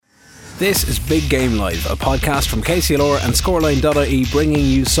This is Big Game Live, a podcast from KCLR and Scoreline.ie, bringing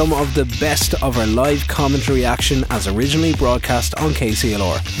you some of the best of our live commentary action as originally broadcast on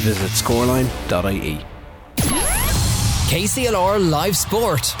KCLR. Visit Scoreline.ie. KCLR Live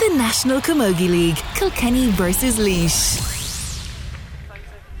Sport. The National Camogie League, Kilkenny versus Laois.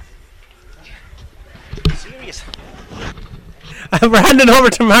 Serious. We're handing over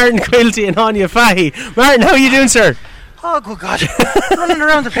to Martin Quilty and Anya Fahy. Martin, how are you doing, sir? Oh, good God. Running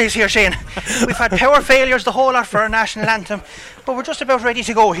around the place here, Shane. We've had power failures the whole lot for our national anthem, but we're just about ready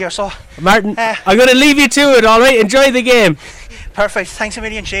to go here, so... Martin, I'm going to leave you to it, alright? Enjoy the game. Perfect. Thanks a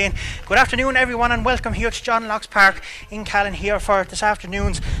million, Shane. Good afternoon, everyone, and welcome here to John Locke's Park in Callan here for this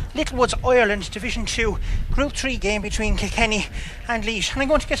afternoon's Littlewoods Ireland Division 2 Group 3 game between Kilkenny and Laois. And I'm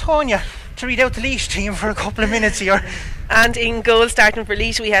going to get Tonya to read out the Laois team for a couple of minutes here. And in goal, starting for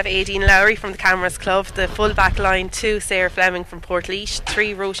Laois, we have Aideen Lowry from the Cameras Club, the full back line 2, Sarah Fleming from Portlaoise,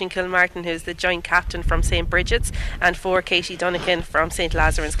 3, Roisin Kilmartin, who's the joint captain from St. Bridget's, and 4, Katie Dunnican from St.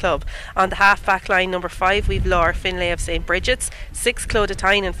 Lazarus Club. On the half back line number 5, we've Laura Finlay of St. Bridget's, 6, Clodagh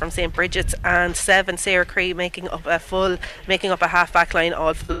Tynan from St. Bridget's, and 7, Sarah Cree making up a half back line,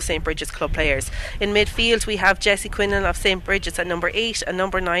 all full St. Bridget's club players. In midfield, we have Jessie Quinlan of St. Bridget's at number 8, and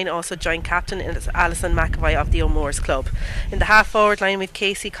number 9, also joint captain, is Alison McAvoy of the O'Moores Club. In the half forward line with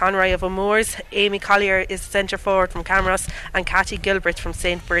Casey Conroy of O'Moores, Amy Collier is centre forward from Camross, and Cathy Gilbert from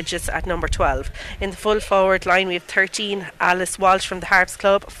St. Bridget's at number 12. In the full forward line we have 13 Alice Walsh from the Harps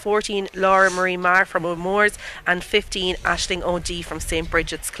Club, 14 Laura Marie Marr from O'Moores, and 15 Aisling O'D from St.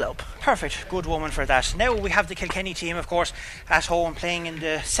 Bridget's Club. Perfect, good woman for that. Now we have the Kilkenny team, of course, at home playing in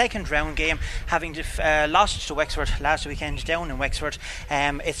the second round game, having lost to Wexford last weekend down in Wexford.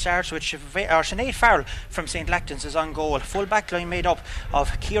 It starts with Sinead Farrell from St. Lactans is on goal. Full back line made up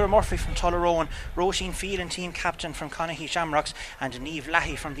of Ciara Murphy from Tullaroan, Roisin Phelan team captain from Connacht Shamrocks, and Niamh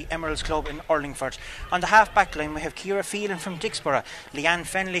Lahey from the Emeralds Club in Urlingford. On the half back line we have Ciara Phelan from Dixborough, Leanne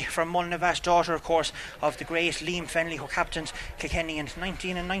Fenley from Mullinavash, daughter of course of the great Liam Fenley who captained Kilkenny in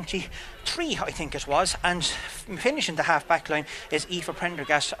 1993 I think it was, and finishing the half back line is Aoife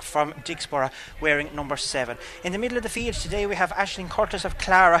Prendergast from Dixborough wearing number 7. In the middle of the field today we have Aisling Curtis of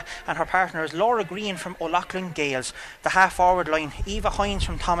Clara, and her partner is Laura Green from O'Loughlin Gales. The half forward line, Eva Hines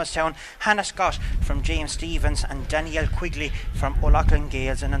from Thomastown, Hannah Scott from James Stevens, and Danielle Quigley from O'Loughlin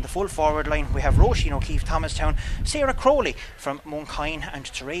Gales. And in the full forward line we have Roisin O'Keefe Thomastown, Sarah Crowley from Monkine, and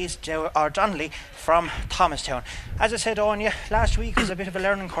Therese Donnelly from Thomastown. As I said on you, last week was a bit of a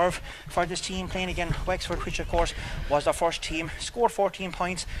learning curve for this team playing again Wexford, which of course was their first team. Scored 14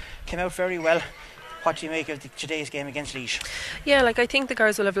 points, came out very well. What do you make of today's game against Laois? Yeah, I think the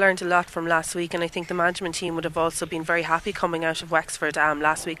girls will have learned a lot from last week, and I think the management team would have also been very happy coming out of Wexford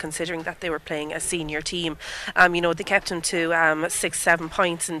last week, considering that they were playing a senior team. They kept them to 6-7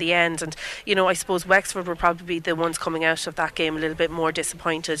 points in the end, and I suppose Wexford were probably the ones coming out of that game a little bit more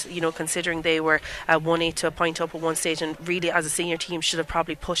disappointed, considering they were 1-8 to a point up at one stage, and really as a senior team should have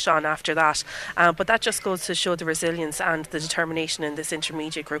probably pushed on after that. But that just goes to show the resilience and the determination in this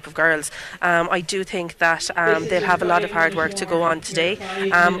intermediate group of girls. I do think that they'll have a lot of hard work to go on today,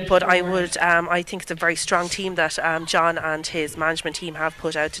 but I think it's a very strong team that John and his management team have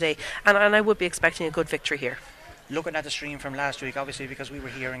put out today, and I would be expecting a good victory here. Looking at the stream from last week, obviously because we were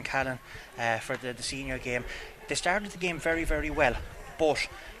here in Callan for the senior game, they started the game very, very well, but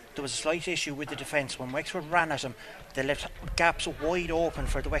there was a slight issue with the defence. When Wexford ran at them, they left gaps wide open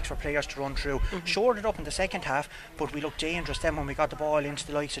for the Wexford players to run through. Shored it up in the second half, but we looked dangerous then when we got the ball into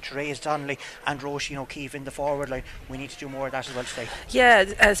the likes of Therese Donnelly and Roisin O'Keefe in the forward line. We need to do more of that as well today.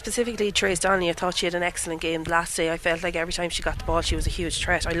 Yeah, specifically Therese Donnelly, I thought she had an excellent game last day. I felt like every time she got the ball she was a huge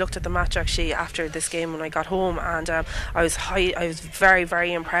threat. I looked at the match actually after this game when I got home, and I was very,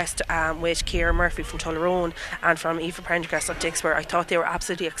 very impressed with Ciara Murphy from Tullaroan and from Aoife Prendergast of Dixborough. I thought they were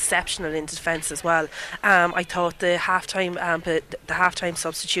absolutely exceptional in defence as well. I thought the half-time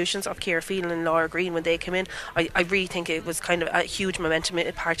substitutions of Ciara Phelan and Laura Green when they came in, I really think it was kind of a huge momentum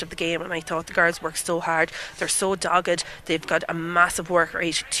part of the game, and I thought the girls worked so hard. They're so dogged. They've got a massive work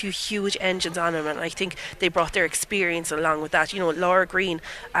rate, 2 huge engines on them, and I think they brought their experience along with that. Laura Green,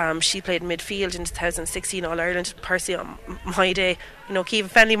 she played midfield in 2016 All-Ireland. Personally, on my day, Ciara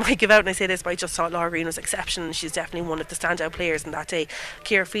Fenley might give out and I say this, but I just thought Laura Green was exceptional, and she's definitely one of the standout players in that day.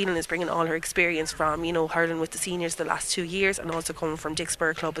 Ciara Phelan is bringing all her experience from hurling with the seniors the last 2 years, and also coming from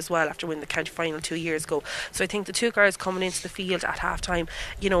Dixborough Club as well after winning the county final 2 years ago. So I think the two girls coming into the field at half time,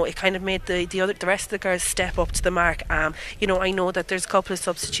 it kind of made the rest of the girls step up to the mark. I know that there's a couple of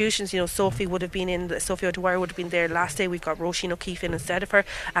substitutions. Sophie O'Dwyer would have been there last day. We've got Roisin O'Keefe in instead of her.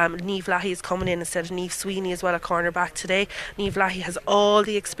 Niamh Lahey is coming in instead of Niamh Sweeney as well at cornerback today. Niamh Lahey has all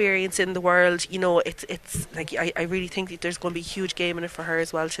the experience in the world. You know, it's like I really think that there's going to be a huge game in it for her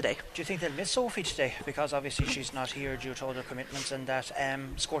as well today. Do you think they'll miss Sophie today? Because obviously she's not here due to other commitments, and that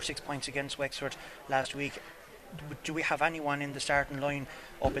scored 6 points against Wexford last week. Do we have anyone in the starting line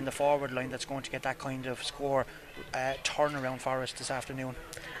up in the forward line that's going to get that kind of score turnaround for us this afternoon?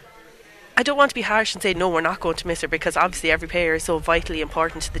 I don't want to be harsh and say no, we're not going to miss her, because obviously every player is so vitally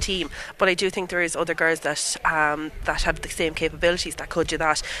important to the team, but I do think there is other girls that that have the same capabilities that could do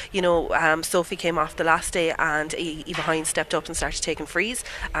that. You know, Sophie came off the last day and Eva Hines stepped up and started taking frees,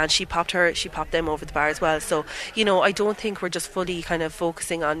 and she popped them over the bar as well. So, you know, I don't think we're just fully kind of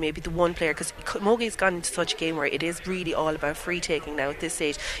focusing on maybe the one player, because Camogue's gone into such a game where it is really all about free taking now at this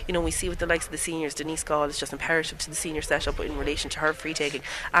stage. You know, we see with the likes of the seniors, Denise Gall is just imperative to the senior setup in relation to her free taking,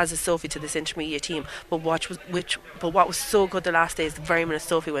 as is Sophie to this intermediate team. But what was so good the last day is the very minute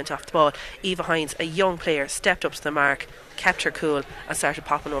Sophie went off the ball, Eva Hines, a young player, stepped up to the mark, kept her cool, and started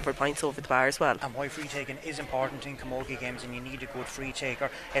popping over points over the bar as well. And why free taking is important in camogie games, and you need a good free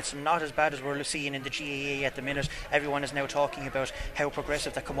taker. It's not as bad as we're seeing in the GAA at the minute. Everyone is now talking about how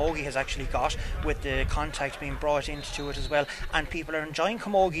progressive the camogie has actually got, with the contact being brought into it as well, and people are enjoying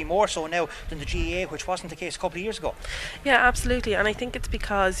camogie more so now than the GAA, which wasn't the case a couple of years ago. Yeah, absolutely. And I think it's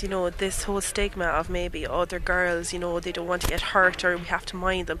because, you know, this whole stigma of maybe other girls, you know, they don't want to get hurt or we have to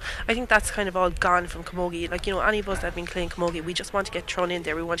mind them. I think that's kind of all gone from camogie. Like, you know, any of us that have been playing camogie, we just want to get thrown in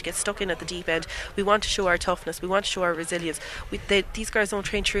there, we want to get stuck in at the deep end, we want to show our toughness, we want to show our resilience. These girls don't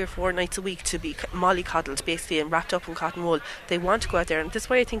train 3 or 4 nights a week to be mollycoddled basically and wrapped up in cotton wool. They want to go out there, and this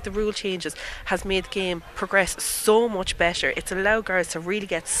way I think the rule changes has made the game progress so much better. It's allowed girls to really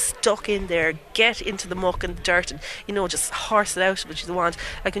get stuck in there, get into the muck and the dirt, and, you know, just horse it out, which you want.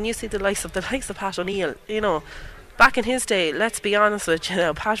 Like when you see the likes of Pat O'Neill, you know, back in his day, let's be honest with you,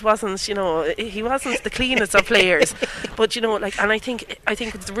 know, Pat wasn't, you know, he wasn't the cleanest of players. But, you know, like, and I think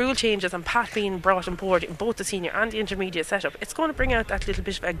with the rule changes and Pat being brought on board in both the senior and the intermediate setup, it's going to bring out that little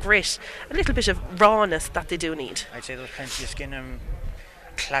bit of a grit, a little bit of rawness that they do need. I'd say there's plenty of skin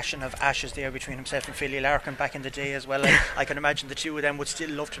clashing of ashes there between himself and Philly Larkin back in the day as well. I can imagine the two of them would still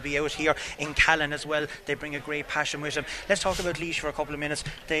love to be out here in Callan as well. They bring a great passion with them. Let's talk about Laois for a couple of minutes.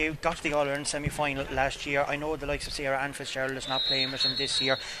 They got to the All-Ireland semi-final last year. I know the likes of Sarah Ann Fitzgerald is not playing with them this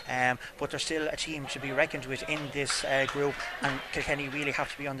year, but they're still a team to be reckoned with in this group, and Kilkenny really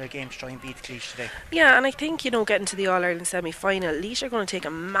have to be on their game to try and beat Laois today. Yeah, and I think, you know, getting to the All-Ireland semi-final, Laois are going to take a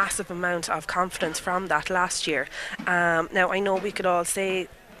massive amount of confidence from that last year. Now, I know we could all say,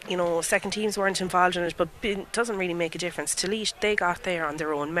 you know, second teams weren't involved in it, but it doesn't really make a difference. To Laois, they got there on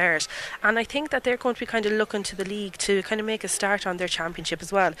their own merit, and I think that they're going to be kind of looking to the league to kind of make a start on their championship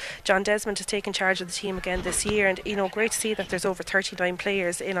as well. John Desmond has taken charge of the team again this year, and, you know, great to see that there's over 39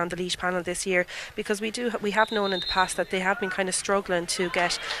 players in on the Laois panel this year, because we have known in the past that they have been kind of struggling to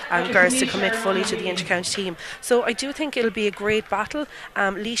get girls to commit fully to the inter-county team. So I do think it'll be a great battle.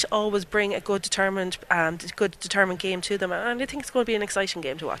 Laois always bring a good determined game to them, and I think it's going to be an exciting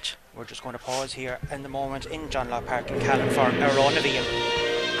game to watch. We're just going to pause here in the moment in John Locke Park in Callan for our own of Ian.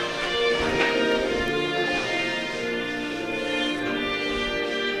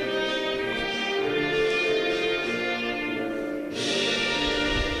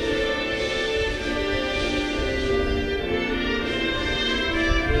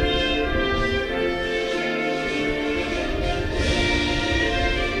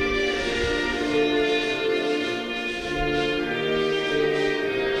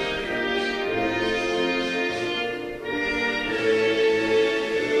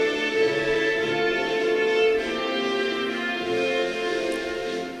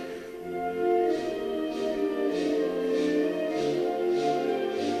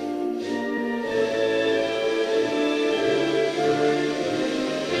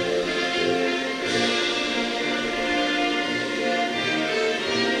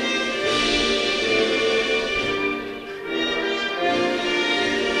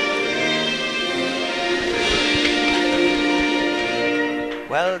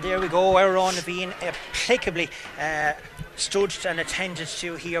 Well, there we go. Our own being impeccably stood and attended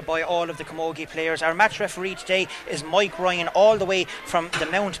to here by all of the camogie players. Our match referee today is Mike Ryan, all the way from the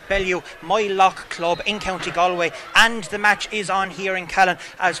Mount Bellew Moylock Club in County Galway, and the match is on here in Callan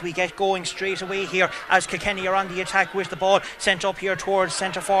as we get going straight away here as Kilkenny are on the attack with the ball sent up here towards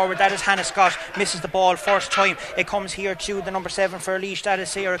centre forward. That is Hannah Scott, misses the ball first time. It comes here to the number 7 for Laois, that is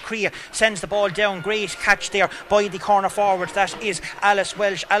Sarah Crea, sends the ball down. Great catch there by the corner forward, that is Alice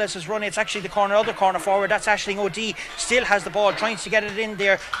Welsh. Alice is running, it's actually the other corner forward, that's Aisling O'Dea, still still has the ball, trying to get it in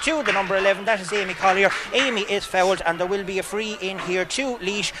there to the number 11, that is Amy Collier. Amy is fouled, and there will be a free in here to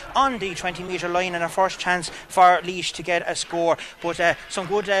Laois on the 20-metre line, and a first chance for Laois to get a score. But some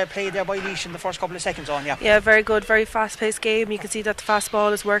good play there by Laois in the first couple of seconds on. Yeah, very good, very fast-paced game. You can see that the fast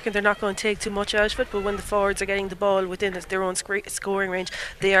ball is working. They're not going to take too much out of it, but when the forwards are getting the ball within their own scoring range,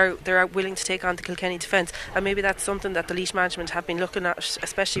 they're willing to take on the Kilkenny defence, and maybe that's something that the Laois management have been looking at,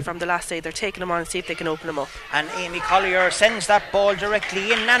 especially from the last day. They're taking them on and see if they can open them up. And Amy Collier sends that ball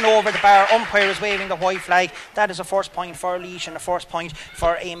directly in and over the bar. Umpire is waving the white flag. That is a first point for Laois and a first point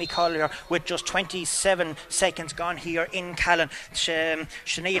for Amy Collier with just 27 seconds gone here in Callan.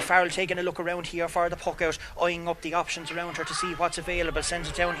 Sinead Farrell taking a look around here for the puck out, eyeing up the options around her to see what's available. Sends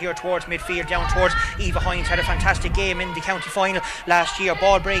it down here towards midfield, down towards Eva Hines. Had a fantastic game in the county final last year.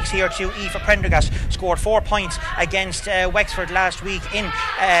 Ball breaks here to Aoife Prendergast. Scored 4 points against Wexford last week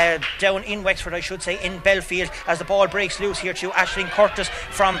down in Wexford, I should say, in Belfield, as the ball breaks loose here to Aisling Curtis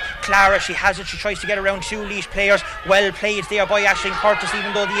from Clara. She has it, she tries to get around 2 Laois players. Well played there by Aisling Curtis,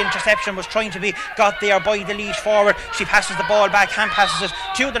 even though the interception was trying to be got there by the Laois forward. She passes the ball back, hand passes it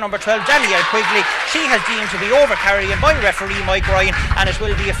to the number 12, Danielle Quigley. She has deemed to be over carrying by referee Mike Ryan, and it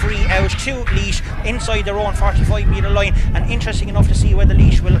will be a free out to Laois inside their own 45-metre line. And interesting enough to see whether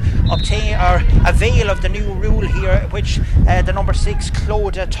Laois will obtain or avail of the new rule here, which the number 6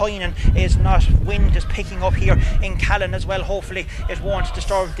 Claude Tynan is not. Wind is picking up here in Callan as well. Hopefully it won't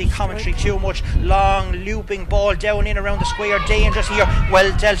disturb the commentary too much. Long looping ball down in around the square, dangerous here.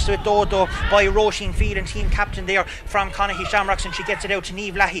 Well dealt with though by Roisin Phelan, team captain there from Connacht Shamrocks, and she gets it out to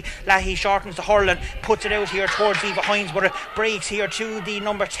Niamh Leahy. Leahy shortens the hurl and puts it out here towards Eva Hines, but it breaks here to the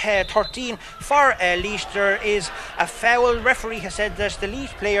number 13 for Laois. There is a foul. Referee has said that the Laois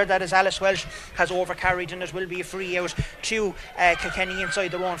player, that is Alice Welsh, has overcarried, and it will be a free out to Kilkenny inside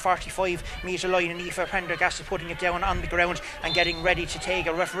their own 45-metre line, and Aoife Prendergast is putting it down on the ground and getting ready to take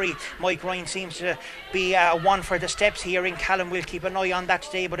a referee. Mike Ryan seems to be one for the steps here in Callan. We'll keep an eye on that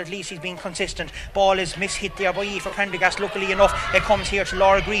today, but at least he's been consistent. Ball is mishit there by Aoife Prendergast. Luckily enough, it comes here to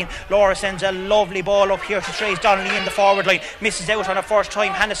Laura Green. Laura sends a lovely ball up here to Trace Donnelly in the forward line. Misses out on a first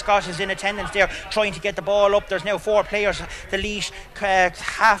time. Hannah Scott is in attendance there, trying to get the ball up. There's now 4 players. The Laois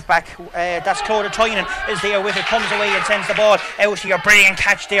halfback, that's Claude Tynan, is there with it. Comes away and sends the ball out here. Brilliant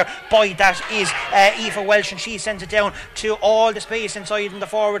catch there by that is Aoife Welsh, and she sends it down to all the space inside in the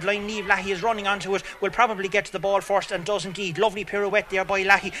forward line. Niamh Leahy is running onto it, will probably get to the ball first, and does indeed. Lovely pirouette there by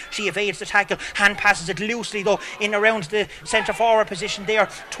Leahy. She evades the tackle, hand passes it loosely though in around the centre forward position there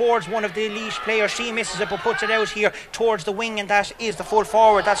towards one of the Laois players. She misses it but puts it out here towards the wing, and that is the full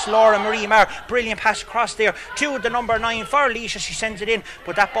forward, that's Laura Marie Marr. Brilliant pass across there to the number 9 for Laois. She sends it in,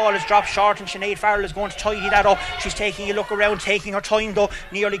 but that ball is dropped short, and Sinead Farrell is going to tidy that up. She's taking a look around, taking her time though.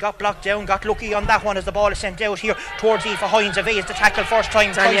 Nearly got blocked down, got lucky on that one as the ball is sent out here towards Aoife Hines. Evades the tackle first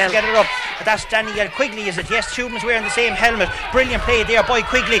time, tries to get it up. That's Danielle Quigley, is it? Yes, two of them wearing the same helmet. Brilliant play there by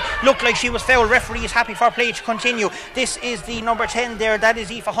Quigley. Looked like she was foul. Referee is happy for play to continue. This is the number 10 there, that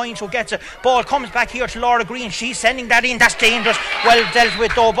is Aoife Hines who gets it. Ball comes back here to Laura Green. She's sending that in. That's dangerous. Well dealt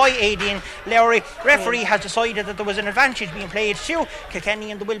with though by Aideen Lowry. Referee has decided that there was an advantage being played to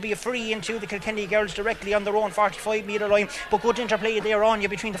Kilkenny, and there will be a free into the Kilkenny girls directly on their own 45-metre line. But good interplay there on you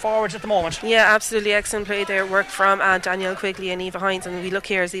between the forwards at the moment. Yeah, absolutely excellent play there, work from Danielle Quigley and Aoife Hines. And we look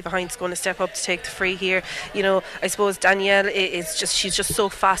here as Aoife Hines is going to step up to take the free here. You know, I suppose Danielle she's just so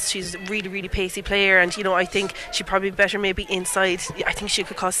fast. She's a really, really pacey player, and you know, I think she'd probably be better maybe inside. I think she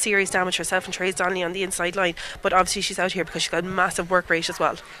could cause serious damage herself and Trace Donnelly on the inside line, but obviously she's out here because she's got a massive work rate as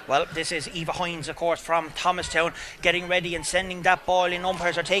well. Well, this is Aoife Hines, of course, from Thomastown, getting ready and sending that ball in.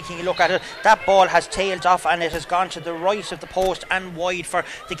 Umpires are taking a look at it. That ball has tailed off and it has gone to the right of the post and wide for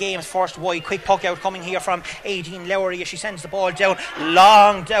the game's first wide. Quick puck out coming here from Aideen Lowry as she sends the ball down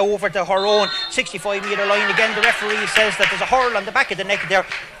long over to her own 65-metre line. Again, the referee says that there's a hurl on the back of the neck there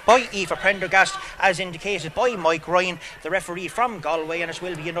by Aoife Prendergast, as indicated by Mike Ryan, the referee from Galway, and it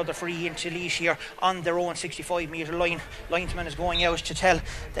will be another free into Laois here on their own 65-metre line. Linesman is going out to tell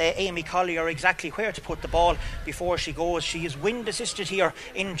Amy Collier exactly where to put the ball before she goes. She is wind assisted here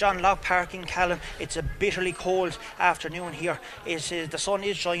in John Locke Park in Callan. It's a bitterly cold afternoon here. The sun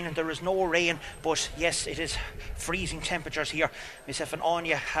is shining, there is no rain, but yes, it is freezing temperatures here. Myself and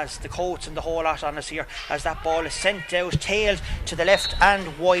Anya has the coats and the whole lot on us here as that ball is sent out, tailed to the left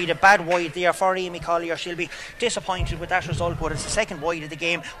and wide. wide, a bad wide there for Amy Collier. She'll be disappointed with that result, but it's the second wide of the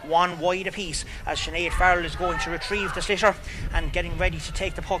game, 1 wide apiece, as Sinead Farrell is going to retrieve the sliotar and getting ready to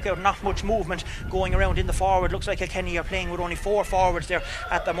take the puck out. Not much movement going around in the forward. Looks like Kilkenny are playing with only 4 forwards there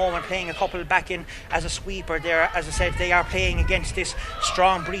at the moment, playing a couple back in as a sweeper there. As I said, they are playing against this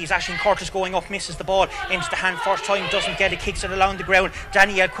strong breeze. Aisling Curtis going up, misses the ball into the hand first time, doesn't get it, kicks it along the ground.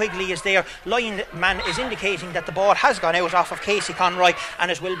 Danielle Quigley is there. Line man is indicating that the ball has gone out off of Casey Conroy, and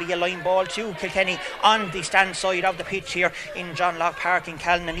it will be a line ball to Kilkenny on the stand side of the pitch here in John Locke Park in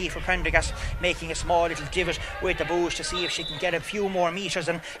Callan. And Aoife Prendergast making a small little divot with the booze to see if she can get a few more metres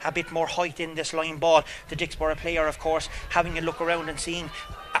and a bit more height in this line ball. The Dixborough player, of course, having a look around and seeing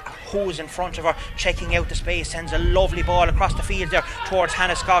who's in front of her, checking out the space, sends a lovely ball across the field there towards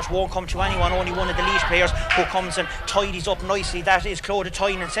Hannah Scott. Won't come to anyone, only one of the Laois players who comes and tidies up nicely. That is Clodagh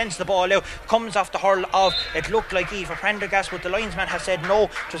Tyne, and sends the ball out. Comes off the hurl of, it looked like Aoife Prendergast, but the linesman has said no,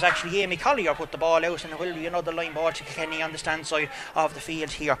 it was actually Amy Collier put the ball out, and it will be another line ball to Kilkenny on the stand side of the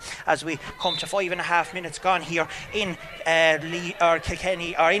field here as we come to 5.5 minutes gone here in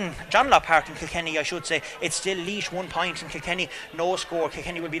Kilkenny, or in John Locke Park in Kilkenny, I should say. It's still Laois 1 point and Kilkenny no score.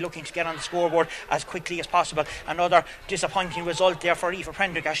 Kilkenny will be looking to get on the scoreboard as quickly as possible. Another disappointing result there for Aoife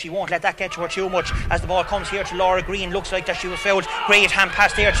Prendergast. She won't let that get to her too much as the ball comes here to Laura Green. Looks like that she was fouled. Great hand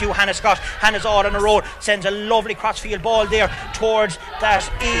pass there to Hannah Scott. Hannah's all on a roll, sends a lovely crossfield ball there towards that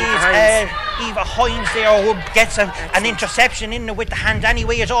is Eva Hines there, who gets an interception in with the hand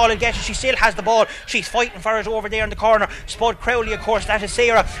anyway. Is all it gets. She still has the ball. She's fighting for it over there in the corner. Spud Crowley, of course, that is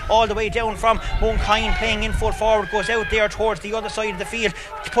Sarah, all the way down from Monkine, playing in full forward, goes out there towards the other side of the field,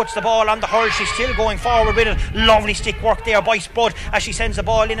 puts the ball on the hurl. She's still going forward with it. Lovely stick work there by Spud as she sends the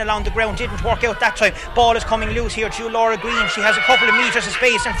ball in along the ground. Didn't work out that time. Ball is coming loose here to Laura Green. She has a couple of metres of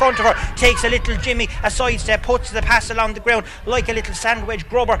space in front of her, takes a little Jimmy, a sidestep, puts the pass along the ground like a little sandwich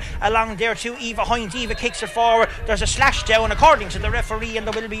grubber along there to Eva Hines. Eva kicks it forward. There's a slash down according to the referee, and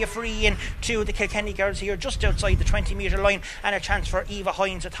there will be a free in to the Kilkenny girls here just outside the 20-metre line, and a chance for Eva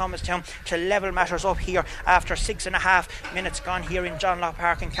Hines at Thomastown to level matters up here after 6.5 minutes gone here in John Locke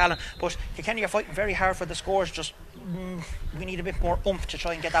Park in Callan. But Kilkenny are fighting very hard for the scores. Just we need a bit more oomph to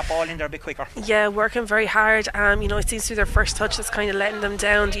try and get that ball in there a bit quicker. Yeah, working very hard. It seems to be their first touch that's kind of letting them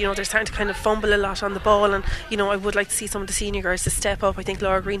down. They're starting to kind of fumble a lot on the ball, and I would like to see some of the senior girls to step up. I think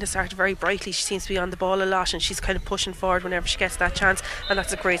Laura Green has started very brightly. She seems to be on the ball a lot, and she's kind of pushing forward whenever she gets that chance, and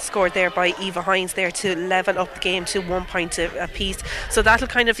that's a great score there by Eva Hines there to level up the game to 1 point a piece. So that'll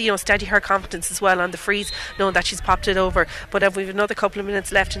kind of steady her confidence as well on the freeze, knowing that she's popped it over. But we've another couple of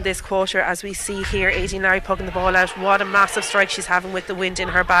minutes left in this quarter, as we see here Aideen Larry pugging the ball out. What a massive strike she's having with the wind in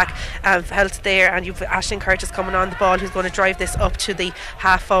her back. Health there, and you've Aisling Curtis coming on the ball, who's going to drive this up to the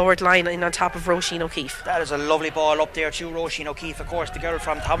half forward line in on top of Roisin O'Keefe. That is a lovely ball up there to Roisin O'Keefe, of course, the girl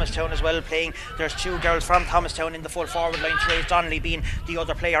from Thomastown as well playing. There's 2 girls from Thomastown in the full forward line, Therese Donnelly being the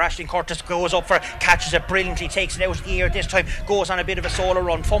other player. Aisling Curtis goes up for it, catches it brilliantly, takes it out of the air this time, goes on a bit of a solo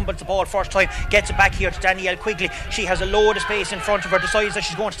run, fumbles the ball first time, gets it back here to Danielle Quigley. She has a load of space in front of her, decides that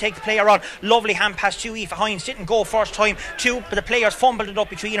she's going to take the player on. Lovely hand pass to Aoife Hines, didn't go first time to, but the players fumbled it up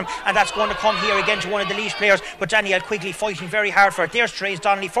between them, and that's going to come here again to one of the Laois players, but Danielle Quigley fighting very hard for it. There's Therese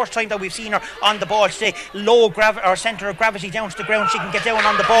Donnelly, first time that we've seen her on the ball today. Low centre of gravity down to the ground. She can get down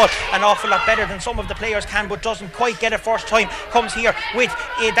on the ball an awful lot better than some of the players can, but doesn't quite get it first time. Comes here with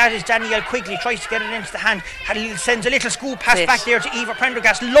that is Danielle Quigley, tries to get it into the hand, sends a little scoop pass back there to Aoife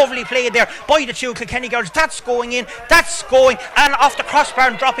Prendergast. Lovely play there by the 2 Kilkenny girls. That's going in, that's going, and off the crossbar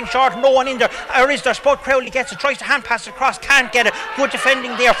and dropping short. No one in there, or is there? Spud Crowley gets it, tries to hand pass it across, can't get it. Good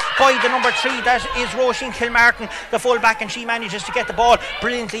defending there by the number 3, that is Roisin Kilmartin, the full back, and she manages to get the ball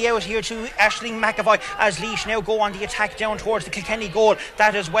brilliantly out here to Aisling McAvoy as Laois now go on the attack down towards the Kilkenny goal.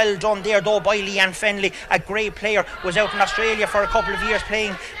 That is well done there though by Leanne Fenley, a great player, was out in Australia for a couple of years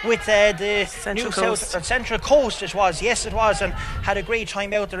playing with the Central Coast it was, yes it was, and had a great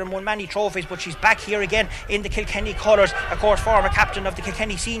time out there and won many trophies. But she's back here again in the Kilkenny colours, of course former captain of the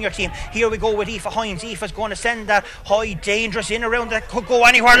Kilkenny senior team. Here we go with Aoife Hines. Aoife's going to send that high dangerous in around that, could go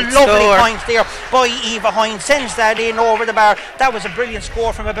anywhere. Lovely points there by Eva Hines, sends that in over the bar. That was a brilliant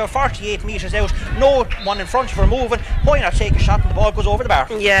score from about 48 metres out, no one in front of her moving. Why not take a shot and the ball goes over the bar?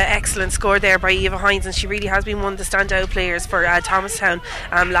 Yeah, excellent score there by Eva Hines, and she really has been one of the standout players for Thomastown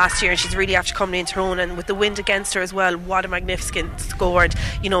last year, and she's really after coming into her own, and with the wind against her as well, what a magnificent score,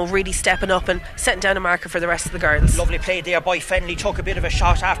 and really stepping up and setting down a marker for the rest of the girls. Lovely play there by Fenley, took a bit of a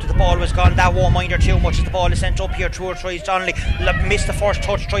shot after the ball was gone. That won't mind her too much as the ball is sent sent up here to her, tries Donnelly, missed the first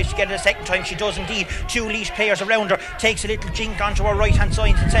touch, tries to get it a second time, she does indeed. 2 Laois players around her, takes a little jink onto her right hand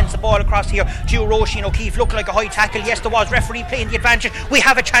side and sends the ball across here to Roisin O'Keefe. Looked like a high tackle, yes there was, referee playing the advantage. We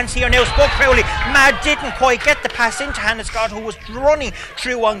have a chance here now. Spud Crowley, Mad didn't quite get the pass into Hannah Scott, who was running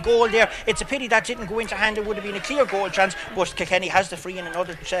through on goal there. It's a pity that didn't go into hand, it would have been a clear goal chance, but Kilkenny has the free and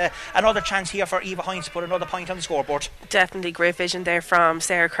another chance here for Eva Hines to put another point on the scoreboard. Definitely great vision there from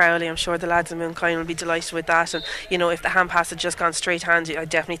Sarah Crowley. I'm sure the lads in Mooncoin will be delighted with that, and you know, if the hand pass had just gone straight hand, I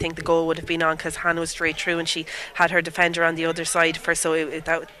definitely think the goal would have been on, because Hannah was straight through and she had her defender on the other side for, so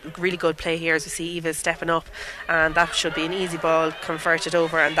that really good play here as we see Eva stepping up, and that should be an easy ball converted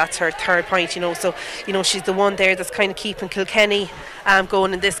over, and that's her third point, you know. So you know, she's the one there that's kind of keeping Kilkenny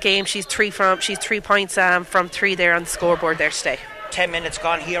going in this game. She's 3 points from 3 there on the scoreboard there today. 10 minutes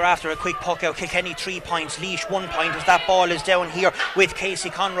gone here after a quick puck out. Kilkenny 3 points, Laois 1 point as that ball is down here with Casey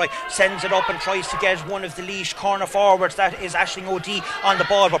Conroy. Sends it up and tries to get one of the Laois corner forwards. That is Aisling O'D on the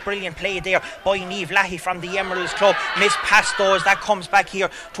ball, but brilliant play there by Niamh Lahey from the Emeralds Club. Miss past those, that comes back here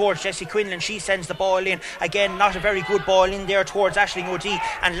towards Jessie Quinlan. She sends the ball in. Again, not a very good ball in there towards Aisling O'D,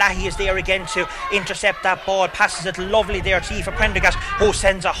 and Lahey is there again to intercept that ball. Passes it lovely there to Aoife Prendergast, who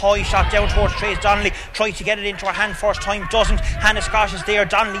sends a high shot down towards Trace Donnelly. Tried to get it into her hand first time, doesn't. Hannah Scott is there,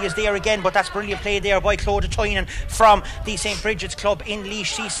 Donnelly is there again, but that's brilliant play there by Clodagh Tynan from the St. Bridget's Club in Laois.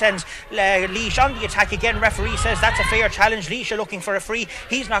 She sends Laois on the attack again. Referee says that's a fair challenge. Laois are looking for a free.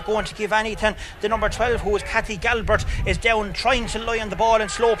 He's not going to give anything. The number 12, who is Kathy Galbert, is down trying to lie on the ball and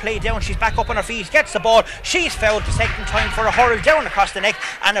slow play down. She's back up on her feet, gets the ball. She's fouled the second time for a hurl down across the neck,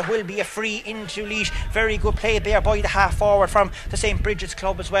 and it will be a free into Laois. Very good play there by the half forward from the St. Bridget's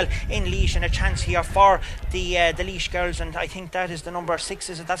Club as well in Laois, and a chance here for the Laois girls, and I think that is the number 6,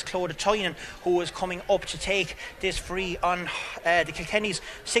 is it? That's Clodagh Tynan, who is coming up to take this free on the Kilkenny's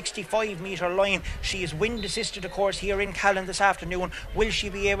 65 metre line. She is wind assisted, of course, here in Callan this afternoon. Will she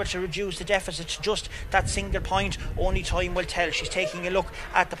be able to reduce the deficit to just that single point? Only time will tell. She's taking a look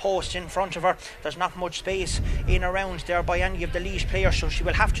at the post in front of her. There's not much space in around there by any of the Laois players, so she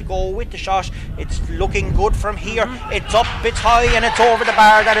will have to go with the shot. It's looking good from here. It's up, it's high, and it's over the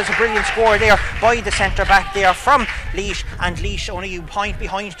bar. That is a brilliant score there by the centre back there from Laois, and Laois only a point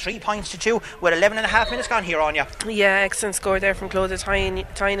behind, 3 points to 2 with 11 and a half minutes gone here, Anya. Yeah, excellent score there from Clodagh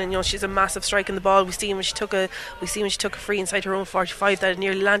Tynan. You know, she's a massive strike in the ball. We see when she took a free inside her own 45 that it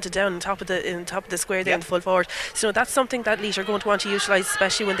nearly landed down on top of the square there in the full forward. So that's something that Laois are going to want to utilise,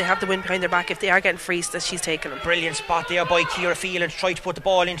 especially when they have the wind behind their back, if they are getting frees, that she's taking them. Brilliant spot there by Ciara Phelan to try to put the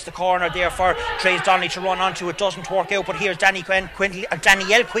ball into the corner there for Trace Donnelly to run onto. It doesn't work out, but here's Danielle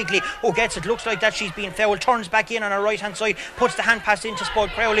Quigley, who gets it. Looks like that she's been fouled, turns back in on her right hand side, puts the hand pass into Spud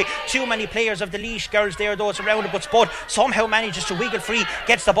Crowley. Too many players of the Laois girls there, those around it, but Spud somehow manages to wiggle free,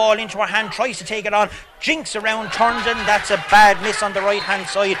 gets the ball into her hand, tries to take it on, jinks around, turns in. That's a bad miss on the right hand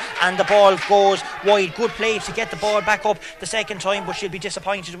side, and the ball goes wide. Good play to get the ball back up the second time, but she'll be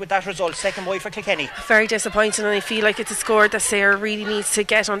disappointed with that result. Second wide for Kilkenny. Very disappointing, and I feel like it's a score that Sarah really needs to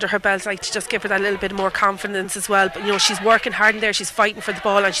get under her belt, like to just give her that little bit more confidence as well. But you know, she's working hard in there, she's fighting for the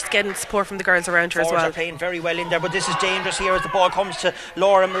ball, and she's getting support from the girls around her as well. Are playing very well in there, but this is dangerous here as the ball comes to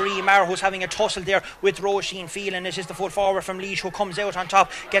Laura Marie Marr, who's having a tussle there with Roisin Phelan. It is the full forward from Laois who comes out on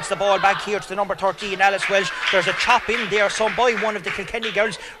top, gets the ball back here to the number 13, Alice Welsh. There's a chop in there, some by one of the Kilkenny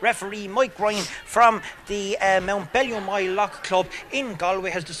girls. Referee Mike Ryan from the Mount Bellomile Lock Club in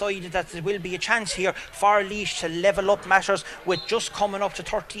Galway has decided that there will be a chance here for Laois to level up matters with just coming up to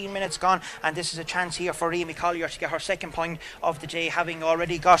 13 minutes gone, and this is a chance here for Amy Collier to get her second point of the day, having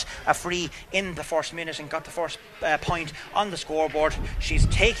already got a free in the first minute and got the first point on the scoreboard. She's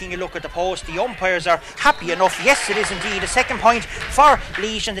taking a look at the post. The umpires are happy enough. Yes, it is indeed a second point for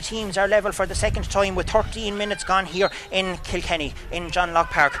Laois, and the teams are level for the second time with 13 minutes gone here in Kilkenny in John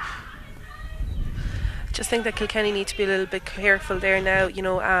Locke Park. Just think that Kilkenny need to be a little bit careful there now. You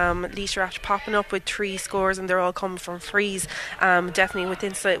know, Laois are after popping up with 3 scores, and they're all coming from frees. Definitely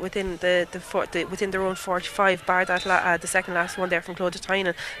within their own 45, bar that the second last one there from Clodagh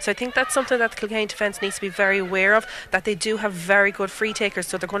Tynan. So I think that's something that the Kilkenny defence needs to be very aware of. That they do have very good free takers,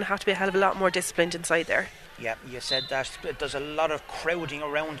 so they're going to have to be a hell of a lot more disciplined inside there. Yeah, you said that. There's a lot of crowding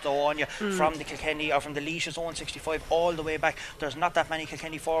around though on you from the Kilkenny or from the Laois zone 65 all the way back. There's not that many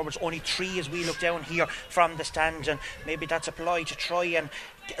Kilkenny forwards, only 3 as we look down here from the stand, and maybe that's a ploy to try and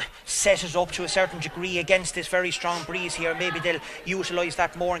set it up to a certain degree against this very strong breeze here. Maybe they'll utilise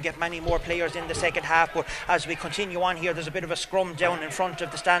that more and get many more players in the second half. But as we continue on here, there's a bit of a scrum down in front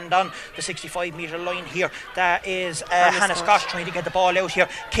of the stand on the 65 metre line here. That is Hannah Scott trying to get the ball out here,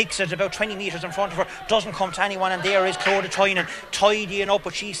 kicks it about 20 metres in front of her, doesn't come to anyone, and there is Clodagh Tynan tidying up,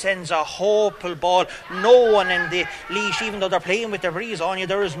 but she sends a hopeful ball. No one in the Laois, even though they're playing with the breeze on you,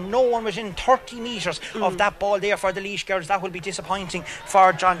 there is no one within 30 metres of that ball there for the Laois girls. That will be disappointing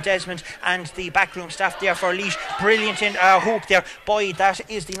for John Desmond and the backroom staff there for Laois. Brilliant in hoop there by, that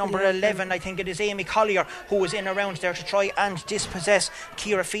is the number 11, I think it is Amy Collier, who was in around there to try and dispossess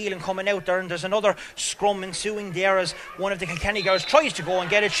Ciara Phelan coming out there, and there's another scrum ensuing there as one of the Kilkenny girls tries to go and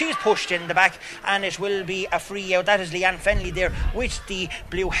get it. She's pushed in the back and it will be a free out. That is Leanne Fenley there with the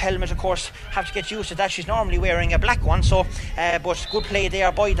blue helmet. Of course, have to get used to that, she's normally wearing a black one, so but good play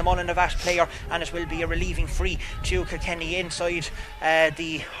there by the Mullinavat player, and it will be a relieving free to Kilkenny inside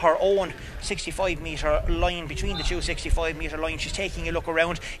her own 65 metre line, between the two 65 metre lines. She's taking a look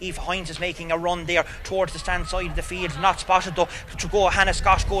around. Eva Hines is making a run there towards the stand side of the field, not spotted though. To go, Hannah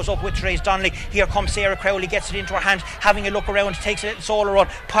Scott goes up with Therese Donnelly. Here comes Sarah Crowley, gets it into her hand, having a look around, takes a little solo run,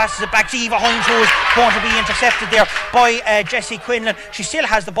 passes it back to Eva Hines, who is going to be intercepted there by Jessie Quinlan. She still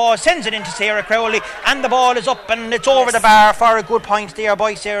has the ball, sends it into Sarah Crowley, and the ball is up and it's over the bar for a good point there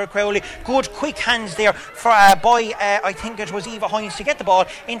by Sarah Crowley. Good quick hands there for by I think it was Eva Hines to get the ball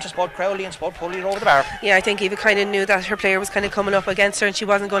into Spud Crowley, and Spud pulled it over the bar. Yeah, I think Eva kind of knew that her player was kind of coming up against her and she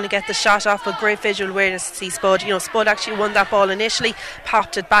wasn't going to get the shot off, but great visual awareness to see Spud. Spud actually won that ball initially,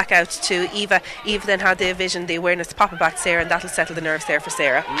 popped it back out to Eva. Eva then had the vision, the awareness to pop it back to Sarah, and that'll settle the nerves there for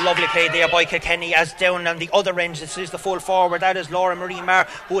Sarah. Lovely play there by Kilkenny. As down on the other end, this is the full forward, that is Laura Marie Marr,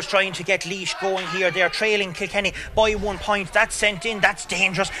 who is trying to get Laois going here. They're trailing Kilkenny by 1 point. That's sent in, that's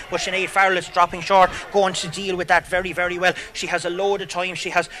dangerous, but Sinead Farrell is dropping short, going to deal with that very, very well. She has a load of time, she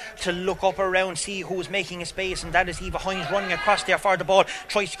has to look up around, see who's making a space, and that is Eva Hines running across there for the ball,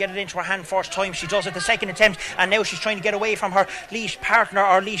 tries to get it into her hand first time. She does it the second attempt, and now she's trying to get away from her Laois partner,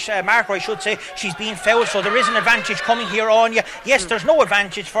 or Laois marker I should say. She's being fouled, so there is an advantage coming here on you. Yes, there's no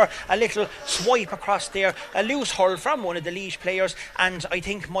advantage for a little swipe across there, a loose hurl from one of the Laois players, and I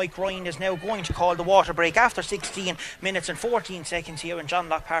think Mike Ryan is now going to call the water break after 16 minutes and 14 seconds here in John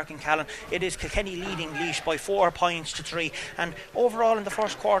Locke Park in Callan. It is Kilkenny leading Laois by 4 points to 3, and overall in the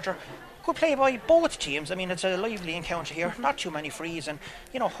first quarter, good play by both teams. I mean, it's a lively encounter here, not too many frees, and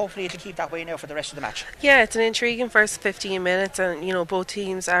hopefully it'll keep that way now for the rest of the match. Yeah, it's an intriguing first 15 minutes, and both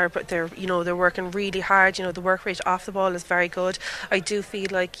teams are, but they're working really hard. The work rate off the ball is very good. I do feel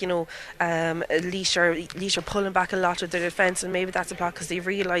like Laois are pulling back a lot of their defence, and maybe that's a plot because they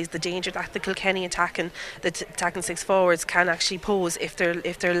realise the danger that the Kilkenny attacking six forwards can actually pose if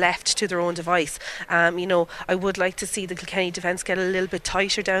they're left to their own device. I would like to see the Kilkenny defence get a little bit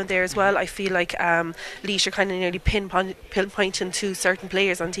tighter down there as well. I feel like Laois are kind of nearly pinpointing to certain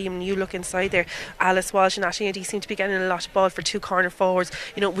players on the team, and you look inside there, Alice Walsh and Ashley Eddie seem to be getting a lot of ball for 2 corner forwards,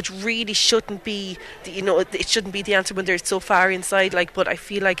 which really shouldn't be it shouldn't be the answer when they're so far inside, but I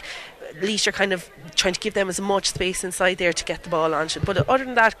feel like Laois are kind of trying to give them as much space inside there to get the ball on. But other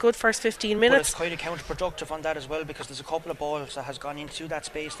than that, good first 15 minutes. But it's kind of counterproductive on that as well, because there's a couple of balls that has gone into that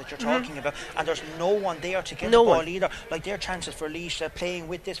space that you're talking about, and there's no one there to get the ball either. Like, their chances for Laois playing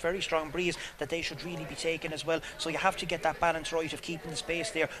with this very strong breeze that they should really be taken as well. So you have to get that balance right of keeping the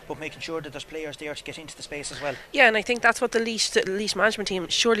space there, but making sure that there's players there to get into the space as well. Yeah, and I think that's what the Laois management team,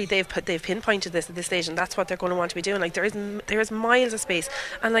 surely they've pinpointed this at this stage, and that's what they're going to want to be doing. Like, there is miles of space,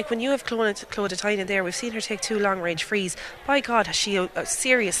 and like when you have Clodagh Tynan there, we've seen her take 2 long range frees. By God, has she a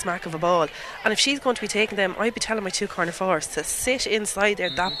serious smack of a ball, and if she's going to be taking them, I'd be telling my 2 corner forwards to sit inside there.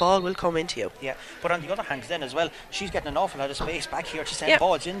 That ball will come into you. Yeah, but on the other hand then as well, she's getting an awful lot of space back here to send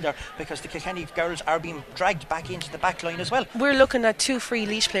balls in there, because the Kilkenny girls are being dragged back into the back line as well. We're looking at 2 free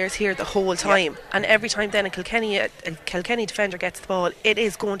Laois players here the whole time, and every time then a Kilkenny defender gets the ball, it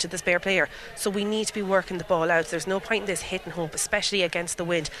is going to the spare player. So we need to be working the ball out. There's no point in this hit and hope, especially against the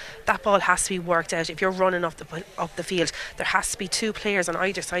wind. That ball has to be worked out. If you're running up the field, there has to be 2 players on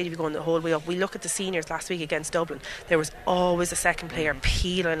either side of you going the whole way up. We look at the seniors last week against Dublin, there was always a second player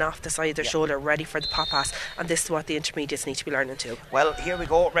peeling off the side of their shoulder ready for the pop pass, and this is what the intermediates need to be learning too. Well, here we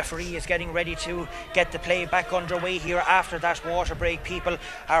go. Referee is getting ready to get the play back underway here after that water break.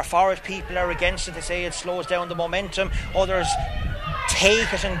 Our forward people are against it. They say it slows down the momentum. Others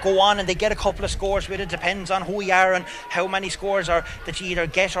take it and go on, and they get a couple of scores with it. Depends on who you are and how many scores are that you either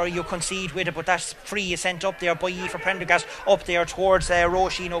get or you concede with it. But that free is sent up there by Aoife Prendergast up there towards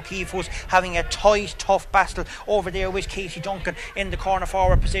Roisin O'Keefe, who's having a tight, tough battle over there with Katie Duncan in the corner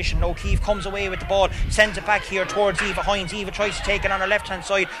forward position. O'Keefe comes away with the ball, sends it back here towards Eva Hines. Eva tries to take it on her left hand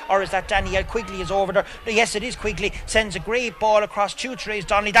side, or is that Danielle Quigley is over there? Yes, it is Quigley. Sends a great ball across to Therese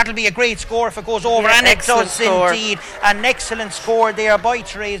Donnelly. That'll be a great score if it goes over, and it does indeed. An excellent score there by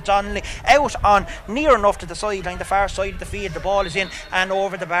Therese Donnelly, out on near enough to the sideline, the far side of the field. The ball is in and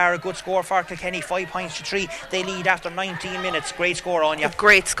over the bar. A good score for Kilkenny, 5 points to 3. They lead after 19 minutes. Great score on you.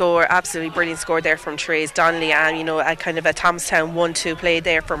 Great score, absolutely brilliant score there from Therese Donnelly, and a kind of a Thomastown 1-2 play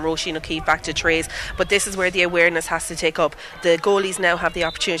there from Roisin O'Keefe back to Therese. But this is where the awareness has to take up. The goalies now have the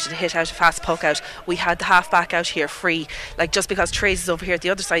opportunity to hit out a fast puck out. We had the half back out here free. Like, just because Therese is over here at the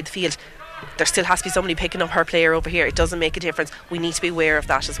other side of the field, there still has to be somebody picking up her player over here. It doesn't make a difference. We need to be aware of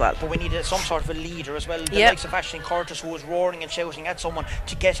that as well. But we need some sort of a leader as well. The likes of Aisling Curtis, who was roaring and shouting at someone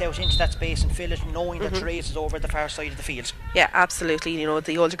to get out into that space and fill it, knowing that Therese is over at the far side of the field. Yeah, absolutely.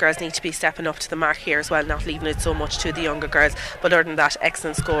 The older girls need to be stepping up to the mark here as well, not leaving it so much to the younger girls. But other than that,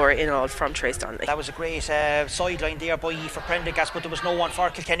 excellent score in all from Therese Donnelly. That was a great sideline there by Aoife Prendergast, but there was no one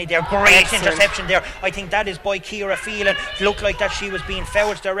for Kilkenny there. Great interception there. I think that is by Ciara Phelan. It looked like that she was being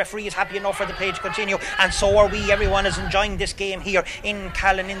fouled. The referee is happy enough for the play to continue, and so are we. Everyone is enjoying this game here in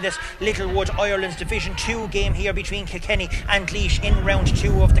Callan, in this Littlewood Ireland's Division 2 game here between Kilkenny and Laois in round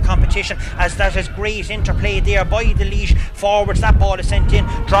 2 of the competition, as that is great interplay there by the Laois forwards. That ball is sent in,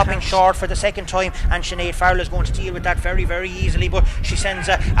 dropping short for the second time, and Sinead Farrell is going to deal with that very, very easily, but she sends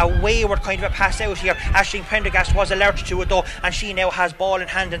a wayward kind of a pass out here. Aisling Prendergast was alerted to it though, and she now has ball in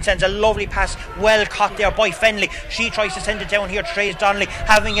hand and sends a lovely pass, well caught there by Fennelly. She tries to send it down here to Therese Donnelly,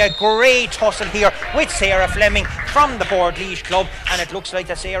 having a great tussle here with Sarah Fleming from the Board Laois club, and it looks like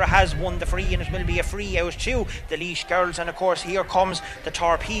that Sarah has won the free, and it will be a free out to the Laois girls. And of course here comes the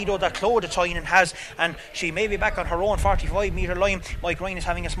torpedo that Clodagh Tynan has, and she may be back on her own 45 metre line. Mike Ryan is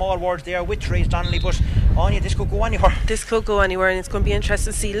having a small word there with Therese Donnelly, but Anya, this could go anywhere. This could go anywhere, and it's going to be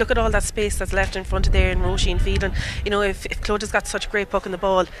interesting to see. Look at all that space that's left in front of there in Roisin Phelan. If Clodagh's got such a great puck in the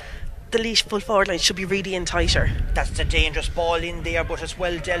ball, the Laois full forward line should be really in tighter. That's a dangerous ball in there, but it's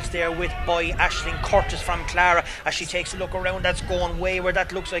well dealt there with by Aisling Curtis from Clara, as she takes a look around. That's going wayward.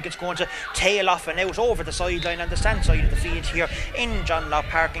 That looks like it's going to tail off and out over the sideline on the stand side of the field here in John Locke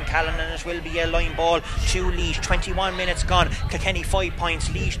Park in Callan, and it will be a line ball to Laois. 21 minutes gone. Kilkenny 5 points,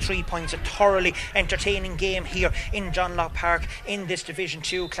 Laois 3 points. A thoroughly entertaining game here in John Locke Park in this Division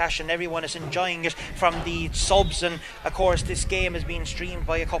 2 clash, and everyone is enjoying it from the subs. And of course this game is being streamed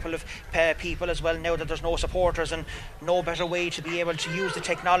by a couple of people as well, now that there's no supporters, and no better way to be able to use the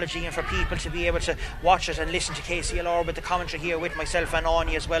technology and for people to be able to watch it and listen to KCLR with the commentary here with myself and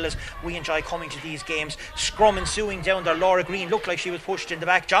Anya, as well as we enjoy coming to these games. Scrum ensuing down there. Laura Green looked like she was pushed in the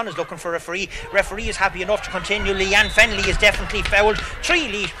back. John is looking for a free. Referee is happy enough to continue. Leanne Fennelly is definitely fouled. 3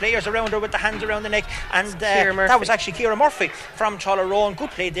 Laois players around her with the hands around the neck, and that was actually Ciara Murphy from Tullaroan.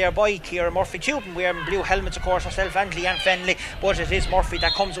 Good play there by Ciara Murphy. 2 of them wearing blue helmets, of course, herself and Leanne Fennelly, but it is Murphy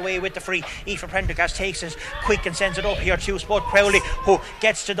that comes away with the free. Aoife Prendergast takes it quick and sends it up here to Spud Crowley, who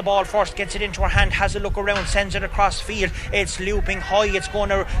gets to the ball first, gets it into her hand, has a look around, sends it across field. It's looping high, it's going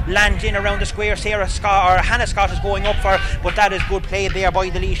to land in around the square. Hannah Scott is going up for it, but that is good play there by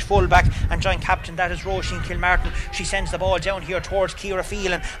the Laois fullback and joint captain, that is Roisin Kilmartin. She sends the ball down here towards Ciara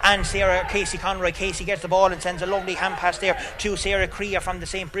Phelan and Casey Conroy. Casey gets the ball and sends a lovely hand pass there to Sarah Crea from the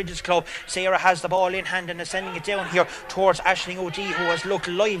St. Bridget's club. Sarah has the ball in hand and is sending it down here towards Aisling O'Dea, who has looked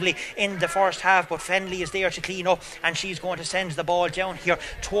lively in the first half, but Fennelly is there to clean up, and she's going to send the ball down here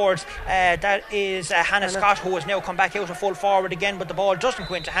towards that is Hannah Scott, who has now come back out a full forward again, but the ball doesn't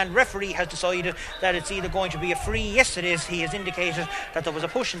go into hand. Referee has decided that it's either going to be a free. Yes, it is. He has indicated that there was a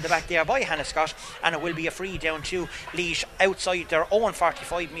push in the back there by Hannah Scott, and it will be a free down to Laois outside their own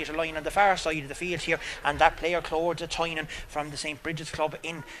 45 metre line on the far side of the field here, and that player Clodagh Tynan from the St. Bridget's club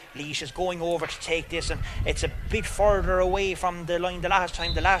in Laois is going over to take this, and it's a bit further away from the line the last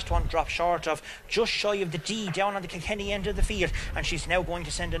time. The last one dropped short of just shy of the D down on the Kilkenny end of the field, and she's now going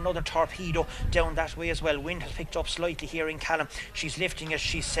to send another torpedo down that way as well. Wind has picked up slightly here in Callan. She's lifting it,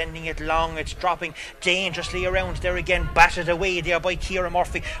 she's sending it long, it's dropping dangerously around there again, batted away there by Ciara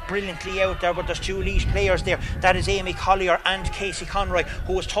Murphy, brilliantly out there, but there's 2 Laois players there. That is Amy Collier and Casey Conroy,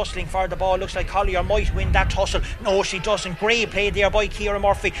 who is tussling for the ball. Looks like Collier might win that tussle. No, she doesn't. Great play there by Ciara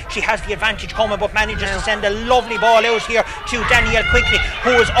Murphy. She has the advantage coming, but manages to send a lovely ball out here to Danielle Quigley,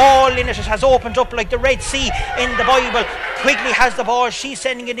 who is all in it. It has opened up like the Red Sea in the Bible. Quigley has the ball, she's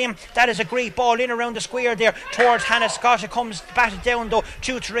sending it in. That is a great ball in around the square there towards Hannah Scott. It comes batted down though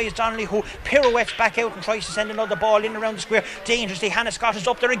to Therese Donnelly, who pirouettes back out and tries to send another ball in around the square dangerously. Hannah Scott is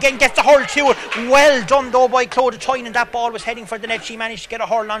up there again, gets the hurl to it. Well done though by Clodagh Tynan. That ball was heading for the net. She managed to get a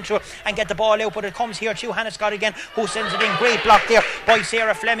hurl onto it and get the ball out, but it comes here to Hannah Scott again, who sends it in. Great block there by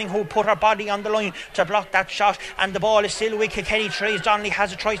Sarah Fleming, who put her body on the line to block that shot, and the ball is still with Kilkenny. Therese Donnelly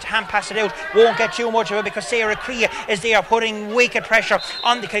has it, tries to hand pass it out, won't get too much of it because Sarah Crea is there putting wicked pressure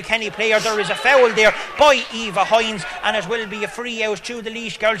on the Kilkenny player. There is a foul there by Eva Hines, and it will be a free out to the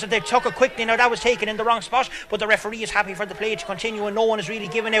Laois girls. They took it quickly. Now that was taken in the wrong spot, but the referee is happy for the play to continue and no one is really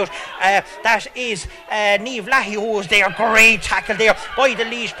giving out. That is Niamh Lahey who was there. Great tackle there by the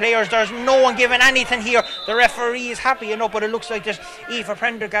Laois players. There's no one giving anything here. The referee is happy enough, but it looks like that Aoife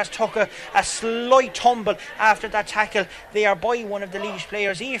Prendergast took a slight tumble after that tackle there by one of the Laois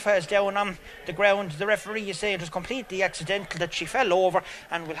players. Aoife is down on the ground. The referee is saying it was completely accidental, that she fell over,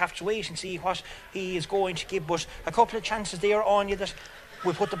 and we'll have to wait and see what he is going to give. But a couple of chances there on you that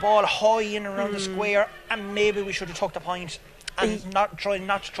we put the ball high in around the square, and maybe we should have took the point and not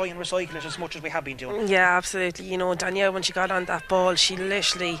to try and recycle it as much as we have been doing. Yeah, absolutely. You know, Danielle, when she got on that ball, she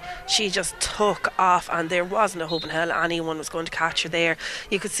just took off, and there wasn't a hope in hell anyone was going to catch her there.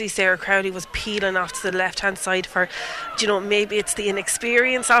 You could see Sarah Crowley was peeling off to the left hand side of her. You know, maybe it's the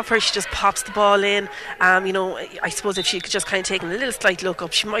inexperience of her. She just pops the ball in. You know, I suppose if she could just kind of take a little slight look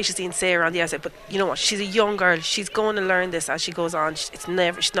up, she might have seen Sarah on the outside. But you know what, she's a young girl, she's going to learn this as she goes on. She's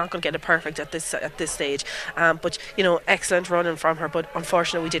not going to get it perfect at this stage. But you know, excellent running from her, but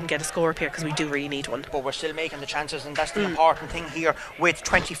unfortunately we didn't get a score up here because we do really need one. But we're still making the chances, and that's the important thing here. With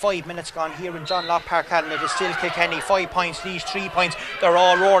 25 minutes gone here in John Locke Park, and it is still Kilkenny 5 points, these 3 points. They're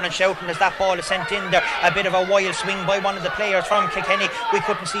all roaring and shouting as that ball is sent in there. A bit of a wild swing by one of the players from Kilkenny. We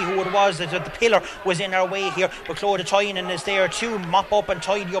couldn't see who it was. The pillar was in our way here, but Clodagh Tynan is there to mop up and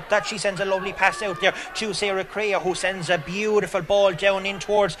tidy up that. She sends a lovely pass out there to Sarah Crea, who sends a beautiful ball down in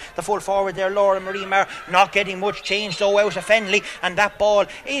towards the full forward there, Laura Marie Marr. Not getting much change though out of Fennelly, and that ball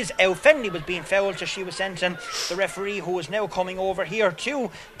is out. Fennelly was being fouled, so she was sent in. The referee, who is now coming over here to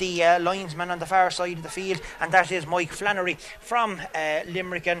the linesman on the far side of the field, and that is Mike Flannery from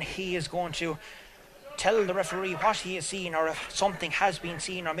Limerick, and he is going to tell the referee what he has seen, or if something has been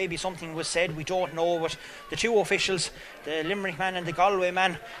seen, or maybe something was said, we don't know. But the two officials, the Limerick man and the Galway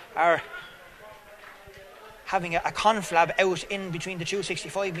man, are having a conflab out in between the two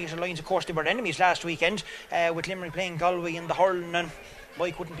 65 metre lines. Of course, they were enemies last weekend with Limerick playing Galway in the hurling, and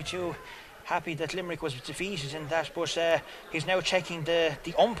Mike wouldn't be too happy that Limerick was defeated in that. But he's now checking, the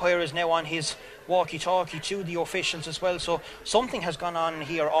umpire is now on his walkie-talkie to the officials as well. So something has gone on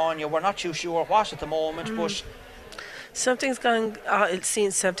here, Anya. We're not too sure what at the moment, but something's gone. It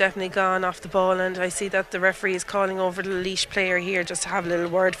seems to have definitely gone off the ball, and I see that the referee is calling over the Laois player here just to have a little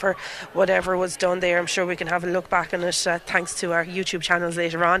word for whatever was done there. I'm sure we can have a look back on it thanks to our YouTube channels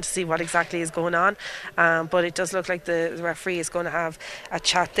later on to see what exactly is going on. But it does look like the referee is going to have a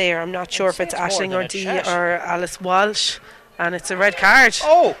chat there. I'm not sure if it's Aisling O'Dea or Alice Walsh, and it's a red card.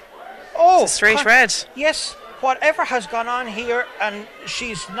 It's a straight red. Yes, whatever has gone on here, and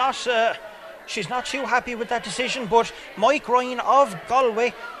she's not too happy with that decision, but Mike Ryan of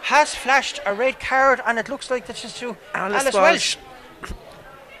Galway has flashed a red card, and it looks like this is to Alice Welsh.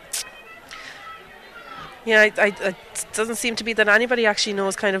 Yeah, it doesn't seem to be that anybody actually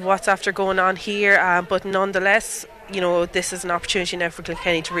knows kind of what's after going on here, but nonetheless, you know, this is an opportunity now for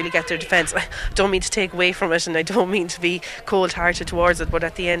Kilkenny to really get their defence. I don't mean to take away from it, and I don't mean to be cold-hearted towards it, but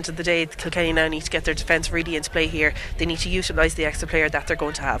at the end of the day, Kilkenny now need to get their defence really into play here. They need to utilise the extra player that they're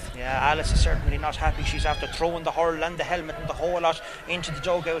going to have. Yeah, Alice is certainly not happy. She's after throwing the hurl and the helmet and the whole lot into the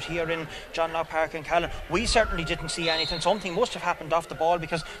dugout here in John Locke Park in Callan. We certainly didn't see anything. Something must have happened off the ball,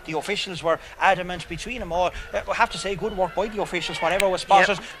 because the officials were adamant between them all. I have to say, good work by the officials, whatever was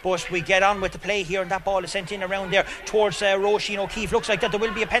spotted. Yep. But we get on with the play here, and that ball is sent in around there towards Roisin O'Keefe. Looks like that there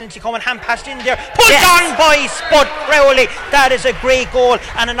will be a penalty coming. Hand passed in there, put on by Spud Crowley. That is a great goal,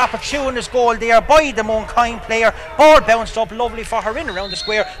 and an opportunist goal there by the Moonkind player. Ball bounced up lovely for her in around the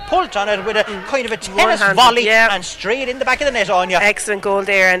square, pulled on it with a kind of a tennis volley, and straight in the back of the net, Anya. Excellent goal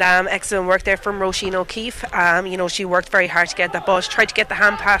there, and excellent work there from Roisin O'Keefe. You know, she worked very hard to get that ball. She tried to get the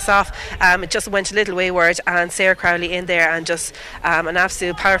hand pass off, it just went a little wayward, and Sarah Crowley in there, and just an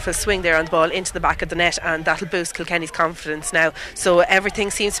absolute powerful swing there on the ball into the back of the net, and that'll boost Kilkenny's confidence now. So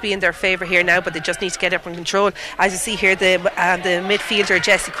everything seems to be in their favour here now, but they just need to get it under control. As you see here, the midfielder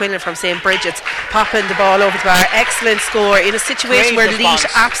Jessie Quinlan from St. Bridget's popping the ball over the bar. Excellent score in a situation where Laois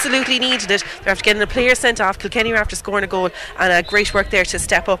absolutely needed it. They're after getting a player sent off. Kilkenny are after scoring a goal, and great work there to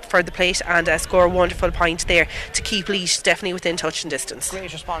step up for the plate and score a wonderful point there to keep Laois definitely within touch and distance.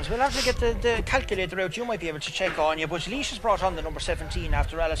 Great response. We'll have to get the calculator out. You might be able to check on you, but Laois has brought on the number 17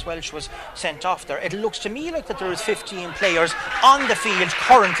 after Alice Welsh was sent off there. It looks to me like that there is 15 players on the field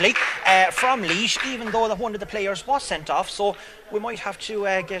currently from Laois, even though that one of the players was sent off, so we might have to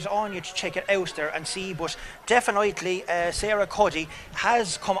get on you to check it out there and see. But definitely Sarah Cuddy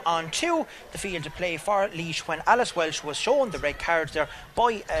has come on to the field to play for Laois when Alice Welsh was shown the red card there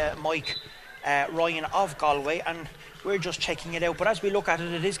by Mike Ryan of Galway, and we're just checking it out. But as we look at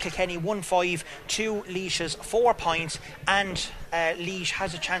it, it is Kilkenny 1-5 to Laois's 4 points, and Laois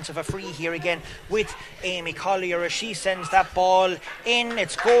has a chance of a free here again with Amy Collier as she sends that ball in.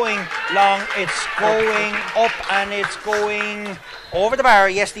 It's going long, it's going up, and it's going over the bar.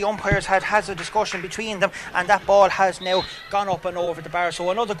 Yes, the umpires has a discussion between them, and that ball has now gone up and over the bar. So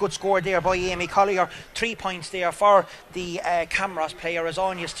another good score there by Amy Collier. 3 points there for the Camross player, as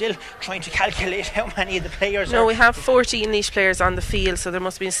Anya still trying to calculate how many of the players are. We have 14 Laois players on the field, so there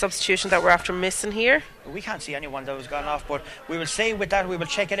must be a substitution that we're after missing here. We can't see anyone that was gone off, but we will say with that, we will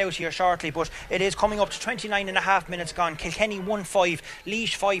check it out here shortly. But it is coming up to 29.5 minutes gone. Kilkenny 1-5,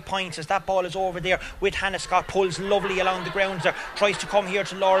 Laois 5 points as that ball is over there with Hannah Scott. Pulls lovely along the grounds there, tries to come here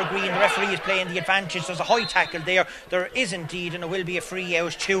to Laura Green. The referee is playing the advantage. There's a high tackle there. There is indeed, and it will be a free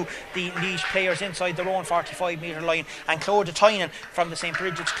out to the Laois players inside their own 45 metre line. And Clodagh Tynan from the St.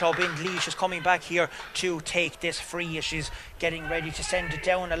 Bridget's Club in Laois is coming back here to take this free as she's getting ready to send it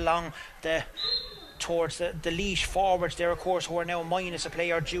down along towards the Laois forwards there, of course, who are now minus a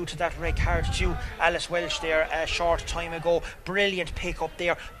player due to that red card to Alice Welsh there a short time ago. Brilliant pick up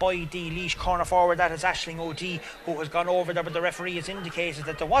there by the Laois corner forward. That is Aisling O'Dea who has gone over there, but the referee has indicated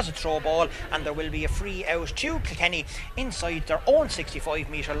that there was a throw ball and there will be a free out to Kilkenny inside their own 65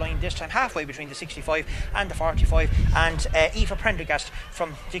 metre line, this time halfway between the 65 and the 45. And Aoife Prendergast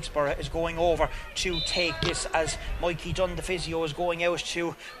from Dixborough is going over to take this as Mikey Dunn, the physio, is going out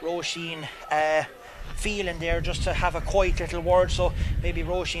to Roisin Phelan there just to have a quiet little word. So maybe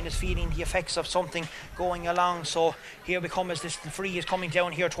Roisin is feeling the effects of something going along. So here we come as the free is coming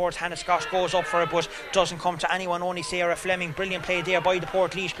down here towards Hannah Scott. Goes up for it but doesn't come to anyone, only Sarah Fleming. Brilliant play there by the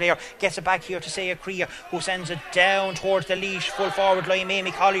Port Laois player. Gets it back here to Saya Creer, who sends it down towards the Laois full forward line.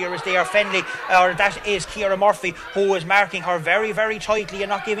 Amy Collier is there. Fenley, or that is Ciara Murphy, who is marking her very, very tightly and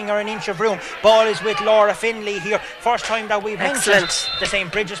not giving her an inch of room. Ball is with Laura Finlay here. First time that we've mentioned the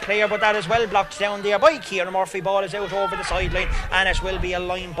St. Bridget's player, but that is well blocked down there by Ciara Murphy. Ball is out over the sideline and it will be a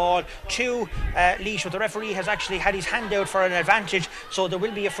line ball to Laois. But the referee has actually had his hand out for an advantage, so there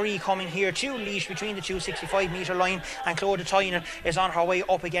will be a free coming here to Laois between the two 65 metre line, and Clodagh Tynan is on her way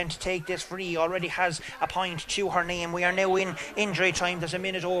up again to take this free. Already has a point to her name. We are now in injury time. There's a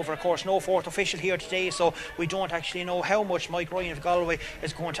minute over, of course. No fourth official here today, so we don't actually know how much Mike Ryan of Galway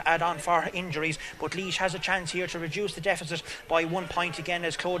is going to add on for injuries. But Laois has a chance here to reduce the deficit by 1 point again,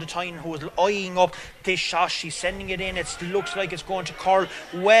 as Clodagh Tynan, who is eyeing up this shot, she's sending it in. It looks like it's going to curl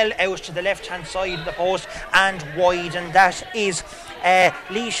well out to the left hand side of the post and wide, and that is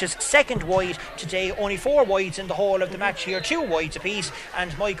Laois's second wide today. Only 4 wides in the whole of the match here, 2 wides apiece,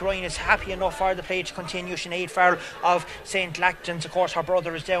 and Mike Ryan is happy enough for the play to continue. Sinead Farrell of St. Lactans, of course her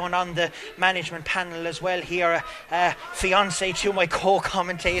brother is down on the management panel as well here, fiance to my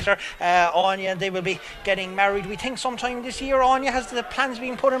co-commentator Anya. They will be getting married, we think, sometime this year. Anya, has the plans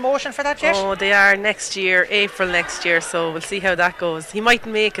been put in motion for that yet? Oh, they are next year, April next year, so we'll see how that goes. He might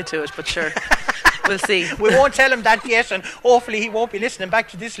make it to it, but sure. We'll see. We won't tell him that yet, and hopefully he won't be listening back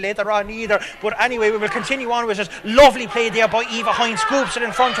to this later on either. But anyway, we will continue on with it. Lovely play there by Eva Hines. Scoops it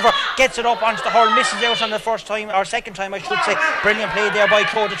in front of her, gets it up onto the hurl, misses out on the first time, or second time I should say. Brilliant play there by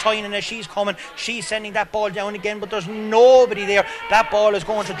Clodagh Tynan as she's coming. She's sending that ball down again, but there's nobody there. That ball is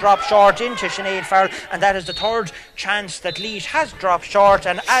going to drop short into Sinead Farrell, and that is the third chance that Laois has dropped short.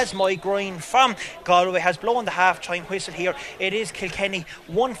 And as Mike Ryan from Galway has blown the half-time whistle here, it is Kilkenny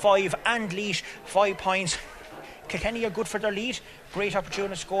 1-5 and Laois 5 points. Kilkenny are good for their lead. Great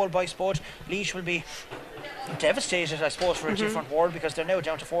opportunist goal by Spud. Laois will be devastated, I suppose, for a different world, because they're now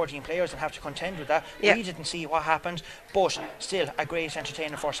down to 14 players and have to contend with that. Yeah. We didn't see what happened, but still a great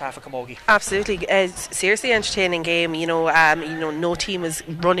entertaining first half of Camogie. Absolutely, seriously entertaining game. No team is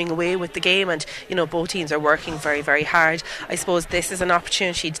running away with the game, and both teams are working very, very hard. I suppose this is an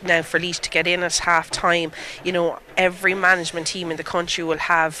opportunity now for Laois to get in at half time. Every management team in the country will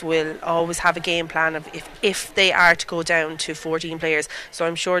always have a game plan of if they are to go down to 14 players. So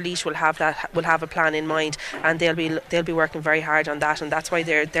I'm sure Laois will have a plan in mind, and they'll be working very hard on that, and that's why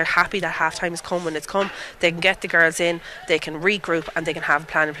they're happy that half time has come when it's come. They can get the girls in, they can regroup, and they can have a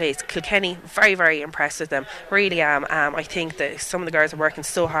plan in place. Kilkenny, very, very impressed with them, really am. I think that some of the girls are working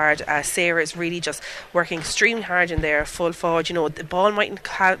so hard. Sarah is really just working extremely hard in there, full forward. The ball mightn't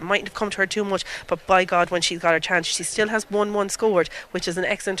have come to her too much, but by God, when she's got her chance, she still has 1-1 scored, which is an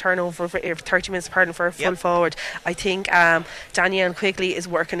excellent turnover for 30 minutes for a full forward. I think Danielle Quigley is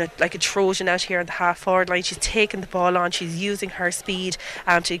working like a Trojan out here on the half forward line. She's taking the ball on, she's using her speed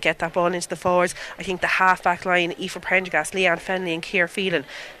to get that ball into the forwards. I think the half back line, Aoife Prendergast, Leanne Fennelly and Keir Phelan,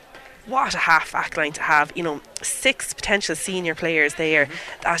 what a half back line to have. 6 potential senior players there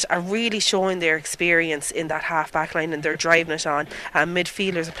that are really showing their experience in that half back line, and they're driving it on.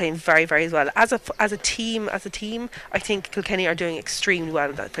 Midfielders are playing very, very well. As a team, I think Kilkenny are doing extremely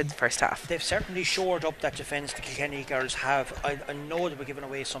well in the first half. They've certainly shored up that defence the Kilkenny girls have. I know they were giving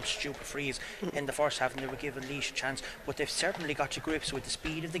away some stupid frees in the first half, and they were giving Laois a chance, but they've certainly got to grips with the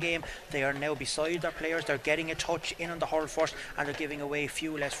speed of the game. They are now beside their players, they're getting a touch in on the hurl first, and they're giving away a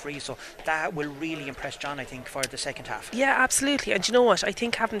few less frees, so that will really impress John, I think, for the second half. Yeah, absolutely. And you know what, I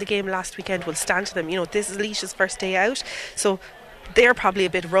think having the game last weekend will stand to them. This is Laois's first day out, so they're probably a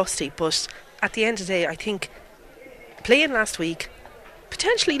bit rusty, but at the end of the day, I think playing last week,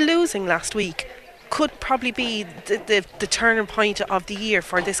 potentially losing last week, could probably be the turning point of the year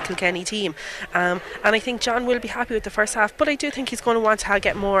for this Kilkenny team, and I think John will be happy with the first half, but I do think he's going to want to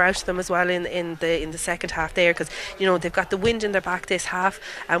get more out of them as well in the second half there, because they've got the wind in their back this half,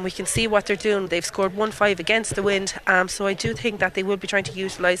 and we can see what they're doing. They've scored 1-5 against the wind, so I do think that they will be trying to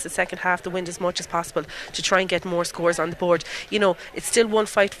utilise the second half, the wind, as much as possible to try and get more scores on the board. It's still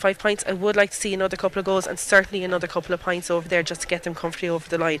 1-5 to 5 points. I would like to see another couple of goals, and certainly another couple of points over there, just to get them comfortably over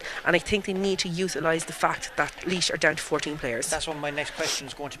the line, and I think they need to utilise the fact that Laois are down to 14 players. That's what my next question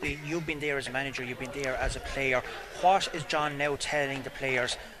is going to be. You've been there as a manager, you've been there as a player. What is John now telling the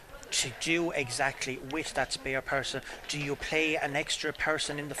players to do exactly with that spare person? Do you play an extra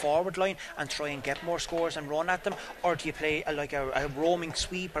person in the forward line and try and get more scores and run at them, or do you play a roaming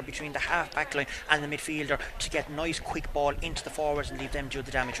sweeper between the half back line and the midfielder to get nice quick ball into the forwards and leave them do the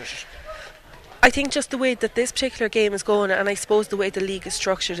damage with it? I think just the way that this particular game is going, and I suppose the way the league is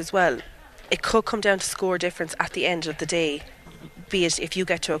structured as well, it could come down to score difference at the end of the day, be it if you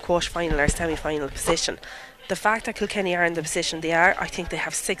get to a quarter-final or semi-final position. The fact that Kilkenny are in the position they are, I think they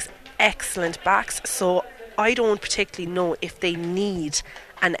have 6 excellent backs, so I don't particularly know if they need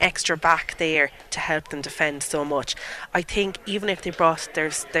an extra back there to help them defend so much. I think even if they brought their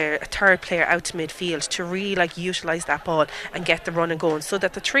third player out to midfield to really utilise that ball and get the running going, so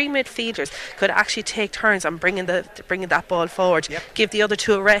that the 3 midfielders could actually take turns on bringing that ball forward, give the other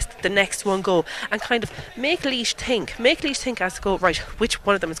 2 a rest, the next one go, and kind of make Laois think as to go, right, which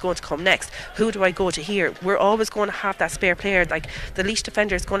one of them is going to come next, who do I go to here? We're always going to have that spare player. Like, the Laois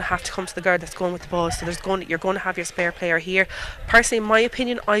defender is going to have to come to the guard that's going with the ball, so you're going to have your spare player here. Personally, in my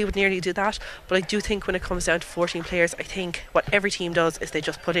opinion, I would nearly do that, but I do think when it comes down to 14 players, I think what every team does is they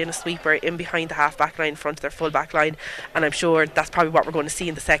just put in a sweeper in behind the half back line in front of their full back line, and I'm sure that's probably what we're going to see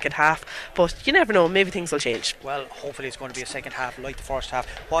in the second half, but you never know, maybe things will change. Well, hopefully it's going to be a second half like the first half.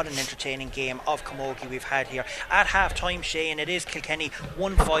 What an entertaining game of camogie we've had here. At half time, Shane, it is Kilkenny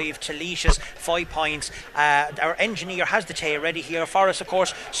 1-5 to Laois's 5 points. Our engineer has the tray ready here for us, of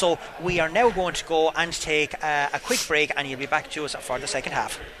course, so we are now going to go and take a quick break, and he'll be back to us for the second half.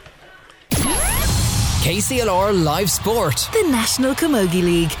 KCLR Live Sport. The National Camogie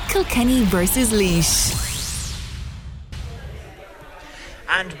League, Kilkenny versus Laois.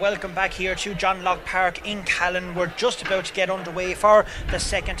 And welcome back here to John Locke Park in Callan. We're just about to get underway for the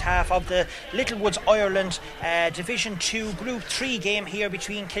second half of the Littlewoods Ireland Division 2 Group 3 game here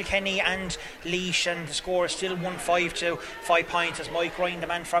between Kilkenny and Laois, and the score is still 1-5 to 5 points as Mike Ryan, the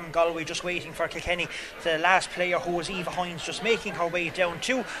man from Galway, just waiting for Kilkenny. The last player, who was Eva Hines, just making her way down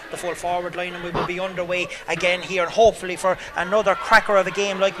to the full forward line, and we will be underway again here, and hopefully for another cracker of a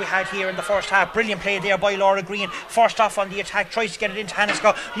game like we had here in the first half. Brilliant play there by Laura Green. First off on the attack, tries to get it into Hannesco.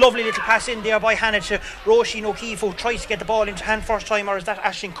 draw. Lovely little pass in there by Hannah to Roisin O'Keefe, who tries to get the ball into hand first time, or is that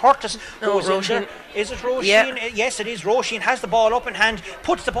Aisling Curtis? Roisin. Is it Roisin? Yeah. Yes, it is. Roisin has the ball up in hand,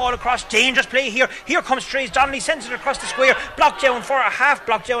 puts the ball across. Dangerous play here. Here comes Therese Donnelly, sends it across the square, blocked down for a half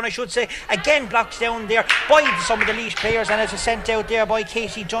blocked down, I should say. Again blocked down there by some of the Laois players, and it's sent out there by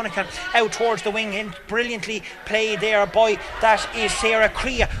Katie Duncan out towards the wing, and brilliantly played there by, that is Sarah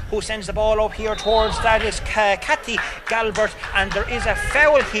Crea, who sends the ball up here towards, that is Kathy Galbert, and there is a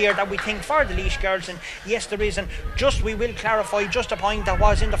foul here that we think for the Laois girls, and yes there is, and just we will clarify just a point that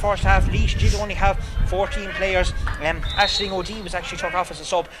was in the first half. Laois did only have 14 players. Aisling O'Dea was actually took off as a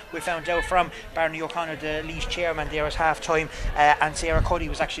sub, we found out from Barney O'Connor, the Laois chairman there at half time, and Sarah Cuddy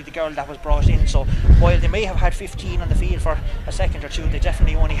was actually the girl that was brought in. So while they may have had 15 on the field for a second or two, they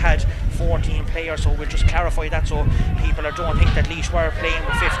definitely only had 14 players, so we'll just clarify that so people don't think that Laois were playing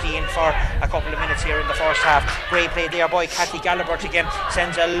with 15 for a couple of minutes here in the first half. Great play there by Kathy Galbert, again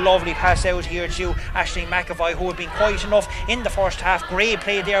sends a lovely pass out here to Aisling McAvoy, who had been quiet enough in the first half. Great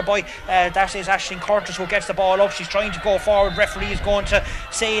play there by that is Aisling Curtis, who gets the ball up. She's trying to go forward. Referee is going to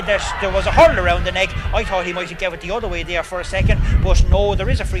say that there was a hurl around the neck. I thought he might have given it the other way there for a second, but no, there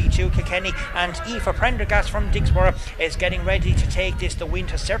is a free to Kilkenny, and Aoife Prendergast from Dicksboro is getting ready to take this. The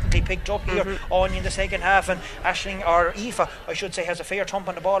wind has certainly picked up here on in the second half, and Aisling, or Aoife I should say, has a fair thump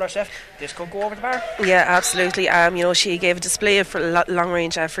on the ball herself. This could go over the bar. Yeah, absolutely. She gave a display of long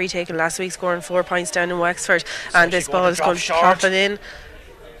range free taking last week, scoring 4 points down in Wexford, and this ball is going to drop it in.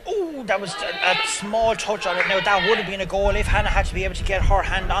 Oh, that was a small touch on it. Now that would have been a goal if Hannah had to be able to get her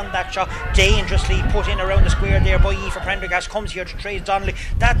hand on that shot. Dangerously put in around the square there by Aoife Prendergast. Comes here to Therese Donnelly.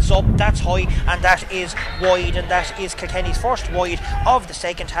 That's up, that's high, and that is wide, and that is Kilkenny's first wide of the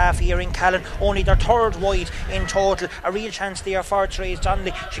second half here in Callan. Only their third wide in total. A real chance there for Therese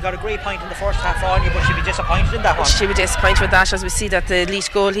Donnelly. She got a great point in the first half on you, but she'd be disappointed in that one. She'd be disappointed with that, as we see that the Laois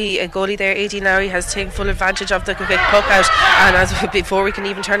goalie there, Aideen Lowry, has taken full advantage of the quick puck out, and before we can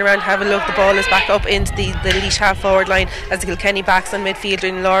even turn around and have a look, the ball is back up into the Laois half forward line as the Kilkenny backs on midfield,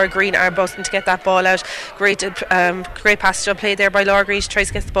 and Laura Green are busting to get that ball out. Great passage of play there by Laura Green. She tries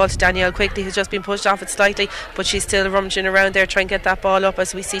to get the ball to Danielle Quigley, who's just been pushed off it slightly, but she's still rummaging around there trying to get that ball up,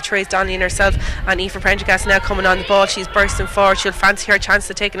 as we see Therese Donnelly and herself and Aoife Prendergast now coming on the ball. She's bursting forward. She'll fancy her chance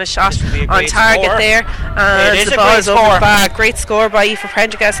of taking a shot on target score there, and the ball is over the bar. Great score by Aoife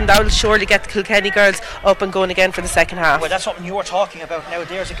Prendergast, and that will surely get the Kilkenny girls up and going again for the second half. Well, that's something you were talking about. Now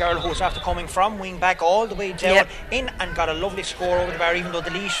there's a girl who's after coming from wing back all the way down in and got a lovely score over the bar, even though the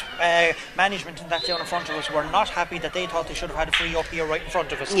Laois management and that down in front of us were not happy, that they thought they should have had a free up here right in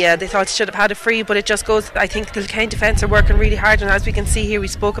front of us. Yeah, they thought they should have had a free, but it just goes, I think the Kilkenny defence are working really hard, and as we can see here, we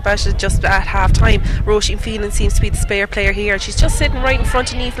spoke about it just at half time, Roisin Phelan seems to be the spare player here. She's just sitting right in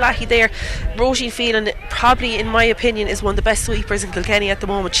front of Niamh Lahey there. Roisin Phelan probably, in my opinion, is one of the best sweepers in Kilkenny at the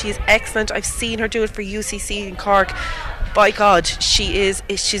moment. She's excellent. I've seen her do it for UCC in Cork. By God, she's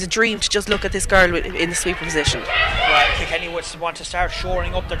a dream to just look at this girl in the sweeper position. Well, Kilkenny would want to start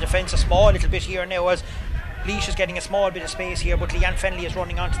shoring up their defence a small little bit here now, as Laois is getting a small bit of space here, but Leanne Fennelly is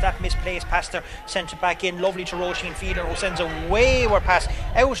running onto that misplaced pass there, sent it back in, lovely to Roisin Phelan, who sends a wayward pass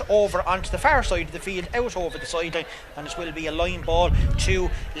out over onto the far side of the field, out over the sideline, and it will be a line ball to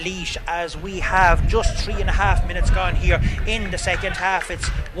Laois, as we have just 3.5 minutes gone here in the second half. It's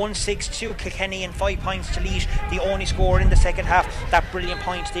 1-6 to Kilkenny and 5 points to Laois, the only score in the second half. That brilliant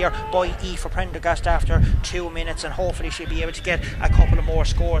point there by Aoife Prendergast after 2 minutes, and hopefully she'll be able to get a couple of more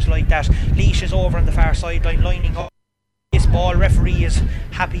scores like that. Laois is over on the far sideline lining up this ball. Referee is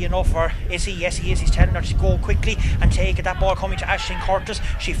happy enough, or is he? Yes, he is. He's telling her to go quickly and take it. That ball coming to Aisling Curtis.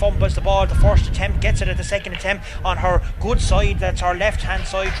 She fumbles the ball the first attempt, gets it at the second attempt on her good side, that's her left hand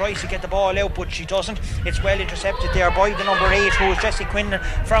side, tries to get the ball out, but she doesn't. It's well intercepted there by the number 8, who is Jessie Quinlan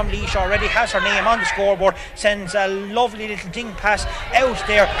from Laois, already has her name on the scoreboard, sends a lovely little ding pass out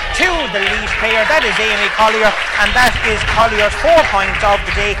there to the Laois player, that is Amy Collier, and that is Collier's 4 points of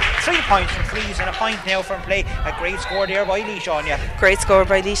the day, 3 points from frees and a point now from play. A great score there by Laois, Anya. Great score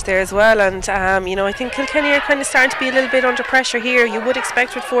by Laois there as well, and I think Kilkenny are kind of starting to be a little bit under pressure here. You would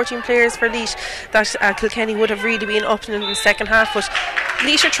expect with 14 players for Laois that Kilkenny would have really been up in the second half, but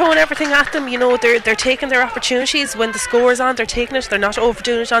Laois are throwing everything at them. They're taking their opportunities when the score is on. They're taking it. They're not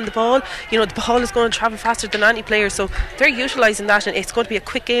overdoing it on the ball. The ball is going to travel faster than any player, so they're utilising that, and it's going to be a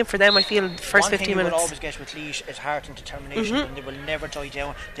quick game for them, I feel, in the first 15 minutes. One thing you will always get with Laois is heart and determination, and they will never die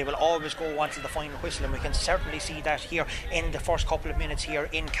down. They will always go on to the final whistle, and we can certainly see that here in the first couple of minutes here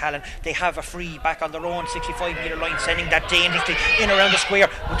in Callan. They have a free back on their own 65 metre line, sending that dangerously in around the square,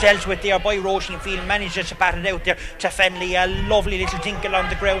 dealt with there by Roisin Field, manages to bat it out there to Fenley. A lovely little dink along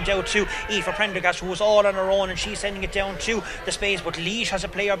the ground out to Aoife Prendergast, who was all on her own, and she's sending it down to the space, but Laois has a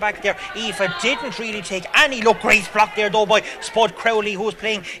player back there. Aoife didn't really take any look. Great block there though by Spud Crowley, who's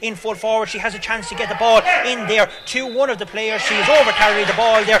playing in full forward. She has a chance to get the ball in there to one of the players. She has overcarried the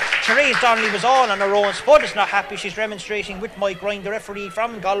ball there. Therese Donnelly was all on her own. Spud is not happy. She's remonstrating with Mike Ryan, the referee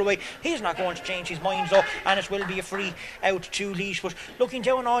from Galway. He's not going to change his mind though, and it will be a free out to Laois. But looking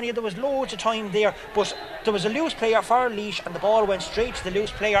down on you, there was loads of time there, but there was a loose player for Laois, and the ball went straight to the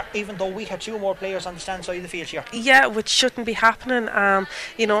loose player, even though we had two more players on the stand side of the field here. Yeah, which shouldn't be happening.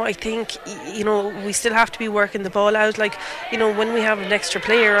 I think we still have to be working the ball out. When we have an extra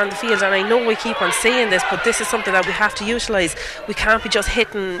player on the field, and I know we keep on saying this, but this is something that we have to utilise. We can't be just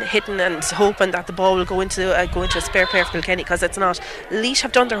hitting and hoping that the ball will go into a spare player for Kilkenny, because it's not. Laois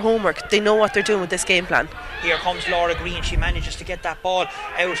have done their homework. They know what they're doing with this game plan. Here comes Laura Green. She manages to get that ball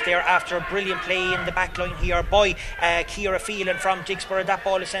out there after a brilliant play in the back line here by Ciara Phelan from Dicksboro. That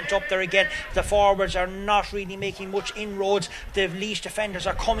ball is sent up there again. The forwards are not really making much inroads. The Laois defenders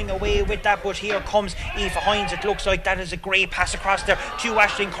are coming away with that, but here comes Aoife Hines. It looks like that is a great pass across there to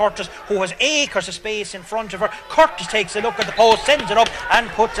Aisling Curtis, who has acres of space in front of her. Curtis takes a look at the post, sends it up and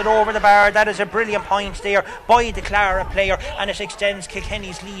puts it over the bar. That is a brilliant point there by the Clara player, and it extends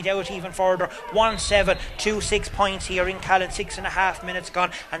Kilkenny's lead out even further. 1-7 to 6 points here in Callan. 6.5 minutes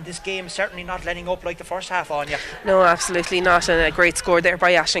gone, and this game is certainly not letting up like the first half on you. No, absolutely not. And a great score there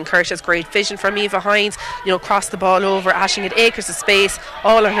by Aisling Curtis. Great vision from Eva Hines. Crossed the ball over. Aisling had acres of space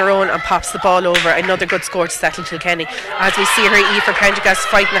all on her own and pops the ball over. Another good score to settle Kilkenny. As we see her, Aoife Prendergast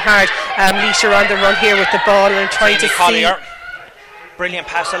fighting hard. Laois are on the run here with the ball and trying to Collier. Brilliant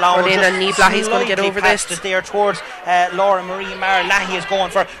pass along. And Niamh Lahey's going to get over this. It there towards Laura Marie Maher. Lahey is going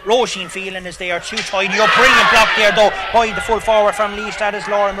for Roisin Phelan is there too tidy up. Brilliant block there though by the full forward from Laois. That is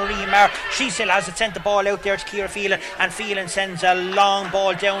Laura Marie Maher. She still has it. Sent the ball out there to Ciara Phelan, and Phelan sends a long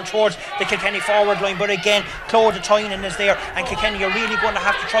ball down towards the Kilkenny forward line. But again, Claude Tynan is there, and Kilkenny are really going to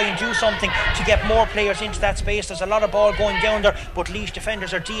have to try and do something to get more players into that space. There's a lot of ball going down there, but Laois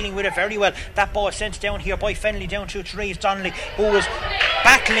defenders are dealing with it very well. That ball sent down here by Fenley down to Therese Donnelly, who was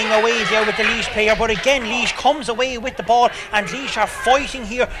battling away there with the Laois player, but again Laois comes away with the ball, and Laois are fighting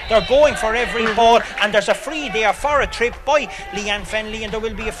here. They're going for every ball, and there's a free there for a trip by Leanne Fenley, and there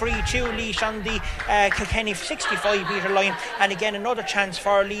will be a free to Laois on the Kilkenny 65 metre line. And again another chance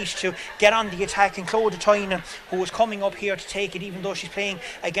for Laois to get on the attack, and Claude Tynan, who is coming up here to take it, even though she's playing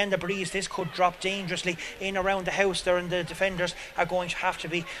again the breeze. This could drop dangerously in around the house there, and the defenders are going to have to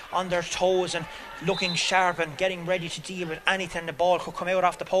be on their toes and looking sharp and getting ready to deal with anything. The ball could come out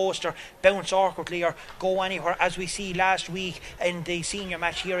off the post or bounce awkwardly or go anywhere, as we see last week in the senior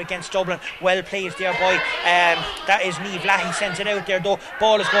match here against Dublin. Well played there by that is Niamh Lahey, sends it out there though.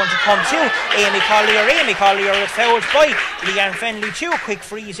 Ball is going to come to Amy Collier. Amy Collier is fouled by Leanne Fenley. Two quick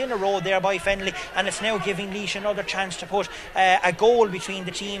frees in a row there by Fenley, and it's now giving Laois another chance to put a goal between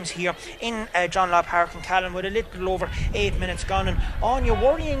the teams here in John Law Park in Callan with a little over 8 minutes gone. And on you,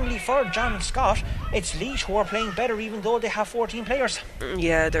 worryingly for John Scott, it's Laois who are playing better, even though they have 14 players.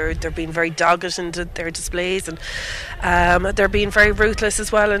 Yeah, they're being very dogged in their displays, and they're being very ruthless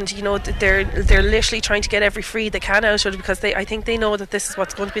as well. And they're literally trying to get every free they can out of it, because I think they know that this is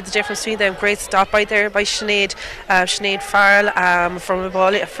what's going to be the difference between them. Great stop by there by Sinead Farrell from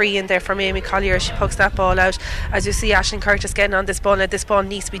a free in there from Amy Collier. She pokes that ball out. As you see, Aisling Curtis getting on this ball. Now this ball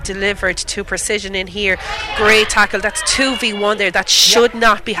needs to be delivered to precision in here. Great tackle. That's 2v1 there. That should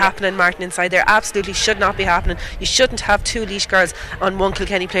not be happening, Martin, inside there. Absolutely should not be happening. You shouldn't have two Laois girls on one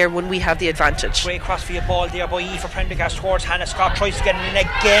Kilkenny player when we have the advantage. Great crossfield ball there by Aoife Prendergast towards Hannah Scott. Tries to get it in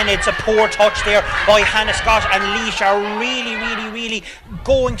again. It's a poor touch there by Hannah Scott, and Laois are really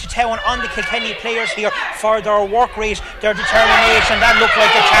going to town on the Kilkenny players here for their work rate, their determination. That looked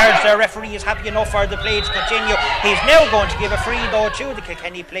like a charge. Their referee is happy enough for the play to continue. He's now going to give a free though to the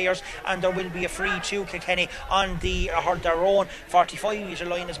Kilkenny players, and there will be a free to Kilkenny on their own 45 metre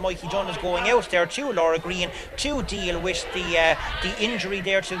line, as Mikey Dunn is going out there to Laura Green to deal with the injury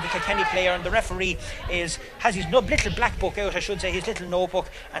there to the Kilkenny player. And the referee has his little black book out, I should say, his little notebook,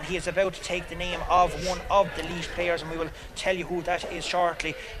 and he is about to take the name of one of the Laois players, and we will tell you who that is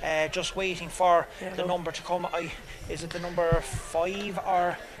shortly. Just waiting for the number to come. Is it the number 5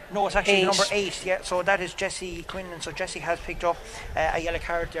 or No, it's actually 8. number 8, yeah, so that is Jessie Quinlan. So Jessie has picked up a yellow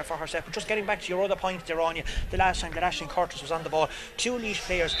card there for herself. But just getting back to your other point there, Anya, the last time that Aisling Curtis was on the ball, 2 Laois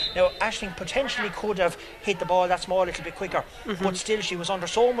players. Now, Aisling potentially could have hit the ball that small a little bit quicker, but still she was under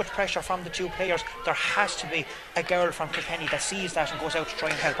so much pressure from the 2 players. There has to be a girl from Kilkenny that sees that and goes out to try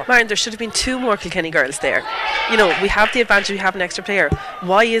and help her. Martin, there should have been 2 more Kilkenny girls there. You know, we have the advantage, we have an extra player.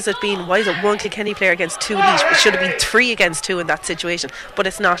 Why is it 1 Kilkenny player against 2 Laois? It should have been 3 against 2 in that situation, but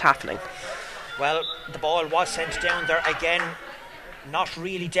it's not happening. Well, the ball was sent down there again. Not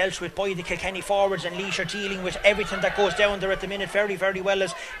really dealt with by the Kilkenny forwards, and Laois are dealing with everything that goes down there at the minute very, very well,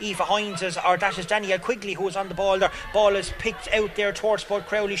 as Aoife Hines is, or that is Danielle Quigley who is on the ball there. Ball is picked out there towards Bud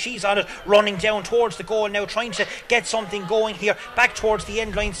Crowley. She's on it, running down towards the goal now, trying to get something going here, back towards the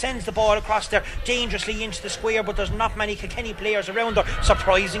end line, sends the ball across there dangerously into the square, but there's not many Kilkenny players around her,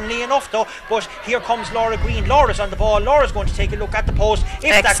 surprisingly enough though. But here comes Laura Green. Laura's on the ball. Laura's going to take a look at the post.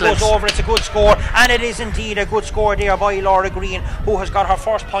 If Excellent. that goes over, it's a good score, and it is indeed a good score there by Laura Green, who has got her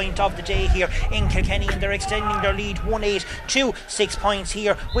first point of the day here in Kilkenny, and they're extending their lead 1-8 to 6 points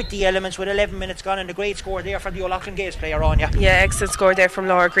here with the elements, with 11 minutes gone, and a great score there for the O'Loughlin Gaels player, Anya. Yeah, excellent score there from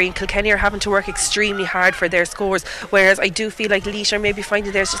Laura Green. Kilkenny are having to work extremely hard for their scores, whereas I do feel like Laois are maybe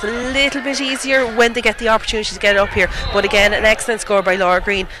finding theirs just a little bit easier when they get the opportunity to get up here. But again, an excellent score by Laura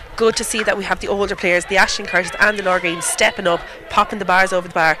Green. Good to see that we have the older players, the Aisling Curtis and the Laura Green, stepping up, popping the bars over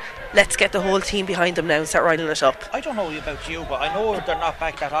the bar. Let's get the whole team behind them now and start riding it up. I don't know about you, but I know they're not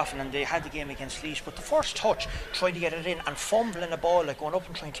back that often, and they had the game against Laois, but the first touch, trying to get it in and fumbling a ball, like going up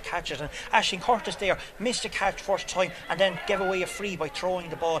and trying to catch it, and Aisling Curtis there missed a catch first time and then gave away a free by throwing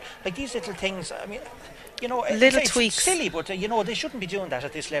the ball. Like these little things, I mean, you know, it's tweaks. silly, but you know, they shouldn't be doing that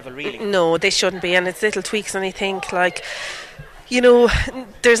at this level, really. No, they shouldn't be, and it's little tweaks, and I think, like, you know,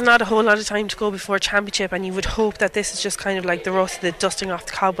 there's not a whole lot of time to go before championship, and you would hope that this is just kind of like the rust, the dusting off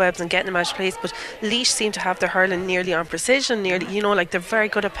the cobwebs and getting them out of place. But Laois seem to have their hurling nearly on precision, you know, like they're very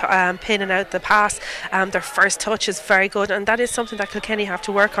good at pinning out the pass. Their first touch is very good, and that is something that Kilkenny have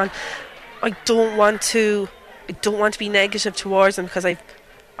to work on. I don't want to be negative towards them, because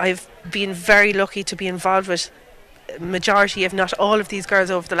I've been very lucky to be involved with majority, if not all, of these girls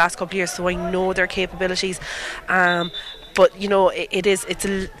over the last couple of years, so I know their capabilities. But you know, it's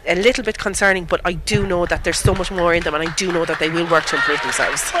a little bit concerning, but I do know that there's so much more in them, and I do know that they will work to improve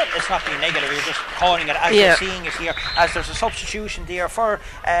themselves. Well, it's not being negative, you're just calling it as you're seeing it here, as there's a substitution there for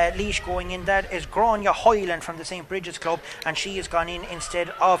Laois going in. That is Grania Hoyland from the St. Bridget's Club, and she has gone in instead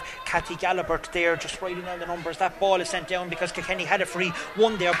of Cathy Gallibert there, just writing down the numbers. That ball is sent down because Kilkenny had a free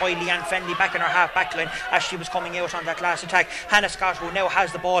one there by Leanne Fenley back in her half back line as she was coming out on that last attack. Hannah Scott, who now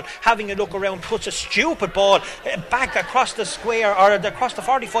has the ball, having a look around, puts a stupid ball back across the square, or across the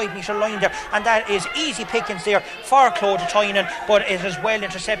 45 metre line there, and that is easy pickings there for Claudia Tynan, but it is well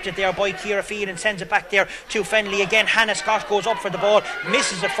intercepted there by Ciara Field and sends it back there to Fenley again. Hannah Scott goes up for the ball,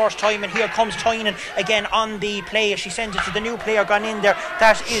 misses it first time, and here comes Tynan again on the play as she sends it to the new player gone in there.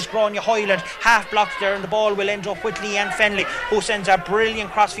 That is Grania Hoyland, half blocked there, and the ball will end up with Leanne Fenley, who sends a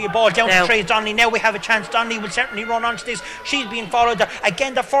brilliant crossfield ball down to Trace Donnelly. Now we have a chance. Donnelly will certainly run onto this. She's being followed there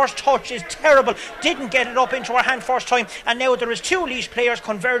again. The first touch is terrible, didn't get it up into her hand first time, and now there is 2 Laois players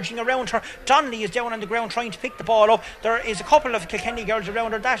converging around her. Donnelly is down on the ground trying to pick the ball up. There is a couple of Kilkenny girls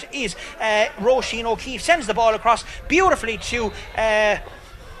around her. That is Roisin O'Keefe, sends the ball across beautifully to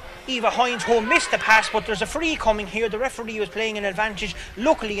Eva Hines, who missed the pass, but there's a free coming here. The referee was playing an advantage,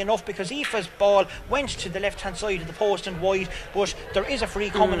 luckily enough, because Aoife's ball went to the left hand side of the post and wide, but there is a free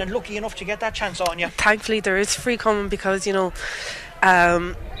coming, and lucky enough to get that chance on you. Thankfully there is free coming, because you know,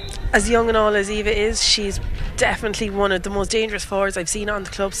 as young and all as Eva is, she's definitely one of the most dangerous forwards I've seen on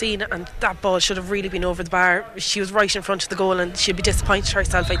the club scene, and that ball should have really been over the bar. She was right in front of the goal, and she'll be disappointed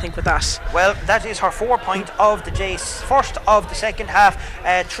herself, I think, with that. Well, that is her 4 point of the day, first of the second half.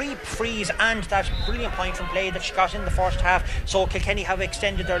 3 frees and that brilliant point from play that she got in the first half. So Kilkenny have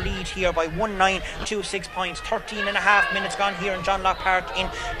extended their lead here by 1-9 to 6 points. 13 and a half minutes gone here in John Locke Park in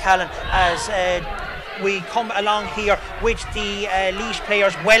Callan, as we come along here with the Laois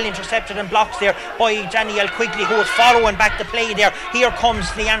players well intercepted and blocked there by Danielle Quigley, who is following back the play there. Here comes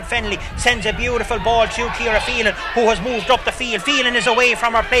Leanne Fenley, sends a beautiful ball to Ciara Phelan, who has moved up the field. Phelan is away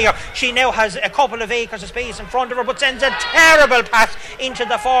from her player. She now has a couple of acres of space in front of her, but sends a terrible pass into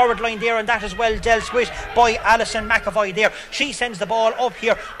the forward line there, and that is well dealt with by Alison McAvoy there. She sends the ball up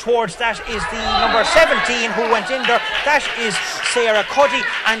here towards, that is the number 17 who went in there. That is Sarah Cuddy,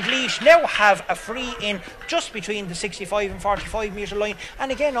 and Laois now have a free in in just between the 65 and 45 metre line.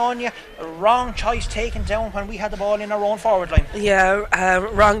 And again, Anya, wrong choice taken down when we had the ball in our own forward line. Yeah,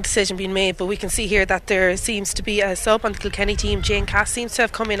 wrong decision being made, but we can see here that there seems to be a sub on the Kilkenny team. Jane Cass seems to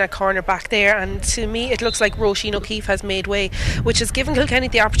have come in at corner back there, and to me it looks like Roisin O'Keefe has made way, which has given Kilkenny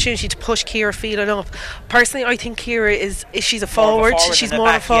the opportunity to push Ciara Phelan up. Personally, I think Ciara she's a forward. She's more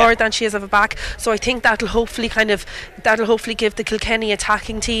of a forward than she is of a back, so I think that'll hopefully give the Kilkenny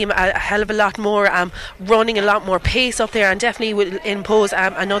attacking team a hell of a lot more running, a lot more pace up there, and definitely will impose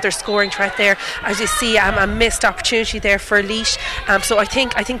another scoring threat there. As you see, a missed opportunity there for Laois. So I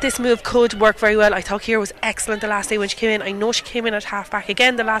think this move could work very well. I thought Ciara was excellent the last day when she came in. I know she came in at half back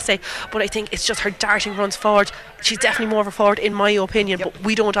again the last day, but I think it's just her darting runs forward. She's definitely more of a forward in my opinion, but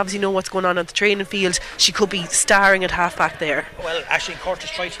we don't obviously know what's going on the training field. She could be starring at half back there. Well, Aisling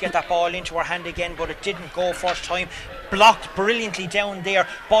Curtis tried to get that ball into her hand again, but it didn't go first time. Blocked brilliantly down there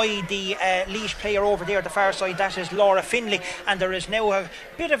by the Laois player over there at the far side. That is Laura Finlay, and there is now a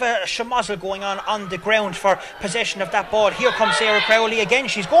bit of a schmozzle going on the ground for possession of that ball. Here comes Sarah Crowley again.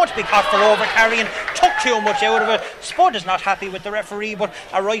 She's going to be caught for over carrying, took too much out of it. Spud is not happy with the referee, but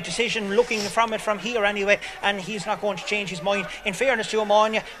a right decision looking from it from here anyway, and he's not going to change his mind. In fairness to him,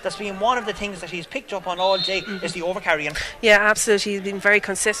 Anya, that's been one of the things that he's picked up on all day is the over carrying. Yeah, absolutely. He's been very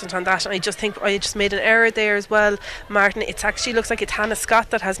consistent on that. I just think I just made an error there as well, Martin. It actually looks like it's Hannah Scott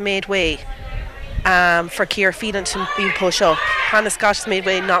that has made way for Ciara Phelan to be pushed up. Hannah Scott has made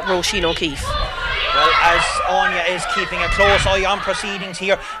way, not Roisin O'Keefe. Well, as Anya is keeping a close eye on proceedings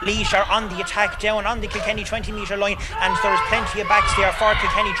here, Laois are on the attack down on the Kilkenny 20 metre line, and there is plenty of backs there for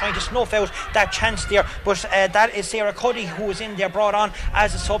Kilkenny trying to snuff out that chance there, but that is Sarah Cuddy who is in there, brought on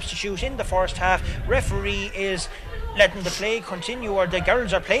as a substitute in the first half. Referee is letting the play continue, or the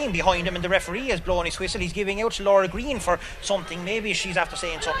girls are playing behind him, and the referee has blown his whistle. He's giving out to Laura Green for something. Maybe she's after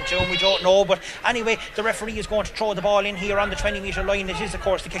saying something to him, we don't know, but anyway, the referee is going to throw the ball in here on the 20 metre line. It is of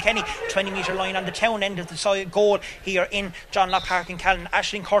course the Kilkenny 20 metre line on the town end of the side goal here in John Locke Park in Callan.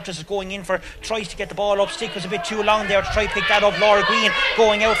 Aisling Curtis is going in tries to get the ball up. Stick was a bit too long there to try to pick that up. Laura Green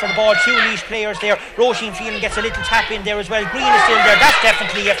going out for the ball. Two Laois players there. Roisin Phelan gets a little tap in there as well. Green is still there. That's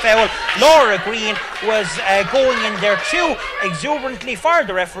definitely a foul. Laura Green was going in there too exuberantly for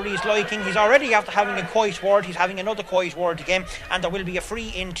the referee's liking. He's already after having a quiet word. He's having another quiet word again, and there will be a free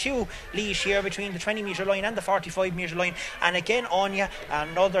in to Laois here between the 20 metre line and the 45 metre line. And again, Anya,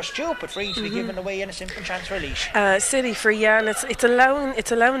 another stupid free to be given away in a simple chance for Laois. Silly free, yeah, and it's allowing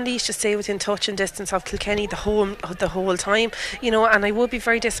Laois to stay within touch and distance of Kilkenny the whole time, you know. And I would be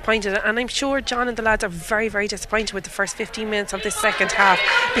very disappointed, and I'm sure John and the lads are very, very disappointed with the first 15 minutes of this second half,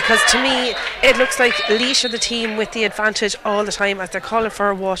 because to me it looks like Laois are the team with the advantage all the time as they're calling for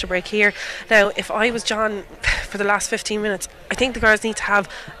a water break here. Now, if I was John for the last 15 minutes, I think the girls need to have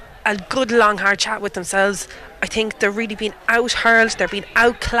a good long hard chat with themselves. I think they're really being out hurled, they're being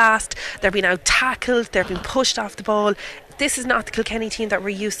outclassed, they're being out tackled, they're being pushed off the ball. This is not the Kilkenny team that we're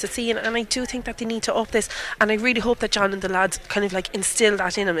used to seeing, and I do think that they need to up this, and I really hope that John and the lads kind of like instill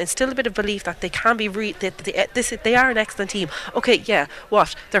that in them, instill a bit of belief that they can be they are an excellent team. Okay, yeah,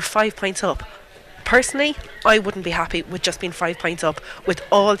 what? They're 5 points up. Personally, I wouldn't be happy with just being 5 points up with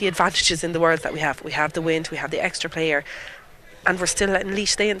all the advantages in the world that we have. We have the wind, we have the extra player, and we're still letting Laois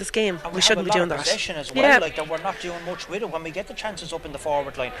stay in this game. And we shouldn't be doing that. Possession as well, like that we're not doing much with it when we get the chances up in the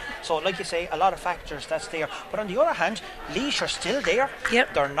forward line. So, like you say, a lot of factors that's there. But on the other hand, Laois are still there.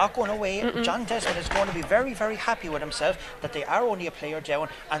 Yep. They're not going away. John Desmond is going to be very, very happy with himself that they are only a player down,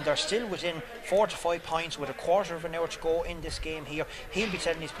 and they're still within 4 to 5 points with a quarter of an hour to go in this game here. He'll be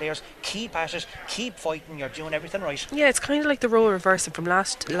telling his players, keep at it, keep fighting, you're doing everything right. Yeah, it's kind of like the role reversal from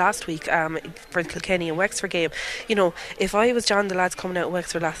last week for the Kilkenny and Wexford game. You know, if I was John, the lads coming out of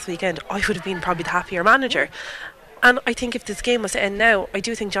Wexford last weekend, I would have been probably the happier manager. And I think if this game was to end now, I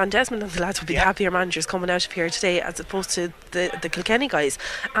do think John Desmond and the lads would be the happier managers coming out of here today, as opposed to the Kilkenny guys.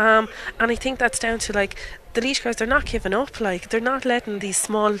 And I think that's down to like the Laois girls. They're not giving up. Like, they're not letting these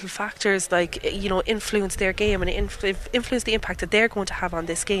small little factors, like, you know, influence their game and influence the impact that they're going to have on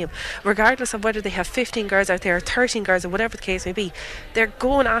this game, regardless of whether they have 15 girls out there or 13 girls or whatever the case may be. They're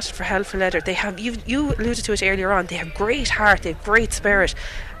going at it for hell for leather. They have, you alluded to it earlier on, they have great heart, they have great spirit,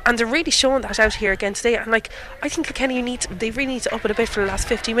 and they're really showing that out here again today. And like, I think Kilkenny they really need to up it a bit for the last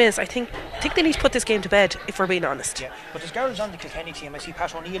 50 minutes. I think they need to put this game to bed, if we're being honest. Yeah, but there's girls on the Kilkenny team. I see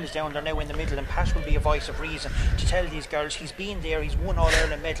Pat O'Neill is down there now in the middle, and Pat will be a voice of reason to tell these girls he's been there, he's won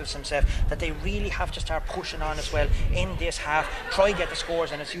All-Ireland medals himself, that they really have to start pushing on as well in this half, try get the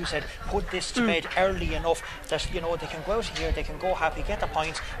scores, and as you said, put this to bed early enough that they can go out here, they can go happy, get the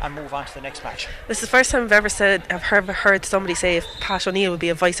points and move on to the next match. This is the first time I've heard somebody say if Pat O'Neill would be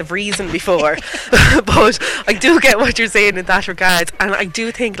a voice of reason before. But I do get what you're saying in that regard, and I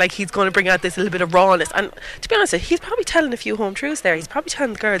do think like he's going to bring out this little bit of rawness, and to be honest, he's probably telling a few home truths there. He's probably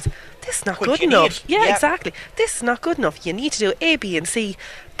telling the girls, this is not good enough. Yeah, exactly, this is not good enough. You need to do A, B and C,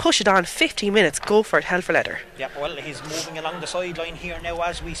 push it on 15 minutes, go for it, hell for leather. Yeah, well, he's moving along the sideline here now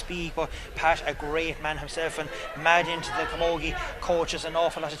as we speak, but Pat, a great man himself and mad into the camogie, coaches an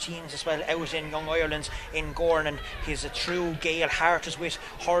awful lot of teams as well out in Young Ireland's in Gorn, and he's a true Gael heart is with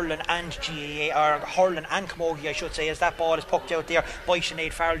hurling and GAA, or hurling and camogie I should say, as that ball is pucked out there by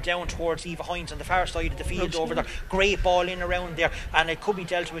Sinead Farrell down towards Eva Hines on the far side of the field over there. Great ball in around there, and it could be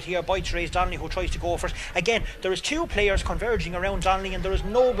dealt with here by Therese Donnelly, who tries to go for it. Again, there is two players converging around Donnelly and there is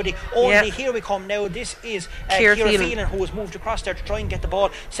nobody, only here we come now. This is Ciara Phelan, who has moved across there to try and get the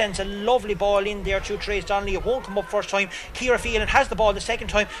ball, sends a lovely ball in there to Therese Donnelly. It won't come up first time. Ciara Phelan has the ball the second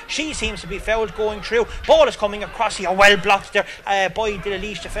time, she seems to be fouled going through. Ball is coming across here, well blocked there by the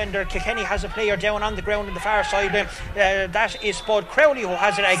Laois defender. Kilkenny has a player down on the ground on the far side. That is Spud Crowley, who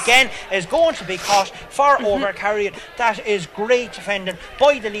has it again, is going to be caught for over carrying. That is great defending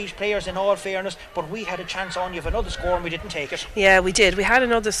by the Laois players in all fairness, but we had a chance on you of another score and we didn't take it. Yeah, we did. We had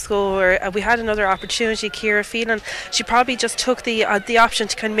another score, we had another opportunity. Ciara Phelan, she probably just took the option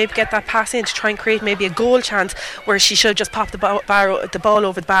to kind of maybe get that pass in to try and create maybe a goal chance, where she should just pop the ball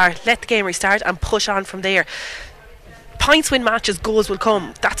over the bar, let the game restart and push on from there. Points win matches, goals will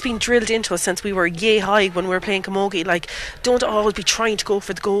come. That's been drilled into us since we were yay high when we were playing camogie. Like, don't always be trying to go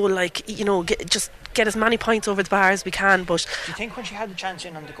for the goal, like, just get as many points over the bar as we can. But do you think when she had the chance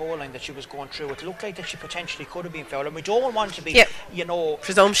in on the goal line that she was going through, it looked like that she potentially could have been fouled, and we don't want to be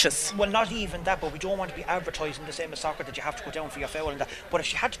presumptuous. Well, not even that, but we don't want to be advertising the same as soccer that you have to go down for your foul and that. But if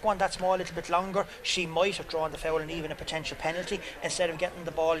she had to go on that small little bit longer, she might have drawn the foul and even a potential penalty instead of getting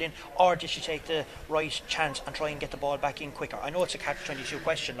the ball in. Or did she take the right chance and try and get the ball back in quicker? I know it's a catch-22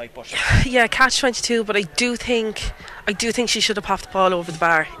 question, like, but yeah, catch-22, but I do think she should have popped the ball over the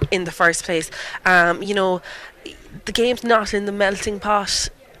bar in the first place. The game's not in the melting pot,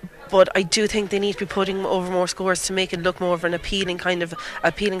 but I do think they need to be putting over more scores to make it look more of an appealing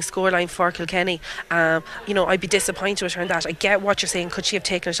scoreline for Kilkenny. I'd be disappointed with her in that. I get what you're saying. Could she have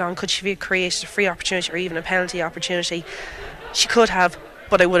taken it on? Could she have created a free opportunity or even a penalty opportunity? She could have,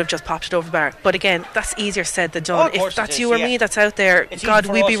 but I would have just popped it over the bar. But again, that's easier said than done. If that's you or me that's out there, God,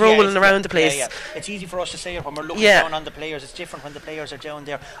 we'd be rolling around the place. Yeah. It's easy for us to say it when we're looking down on the players. It's different when the players are down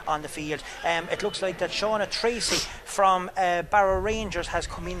there on the field. It looks like that Shauna Tracy from Barrow Rangers has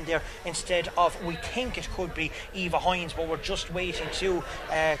come in there instead of, we think it could be Eva Hines, but we're just waiting to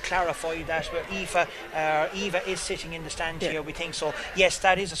clarify that. Where Eva is sitting in the stand here, we think so. Yes,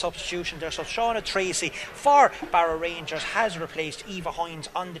 that is a substitution there. So Shauna Tracy for Barrow Rangers has replaced Eva Hines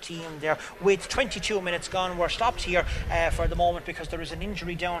on the team there. With 22 minutes gone, we're stopped here for the moment because there is an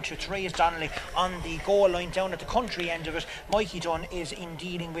injury down to Therese Donnelly on the goal line down at the country end of it. Mikey Dunn is in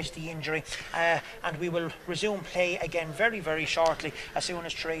dealing with the injury, and we will resume play again very, very shortly as soon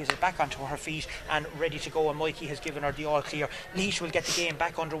as Therese is back onto her feet and ready to go, and Mikey has given her the all clear. Laois will get the game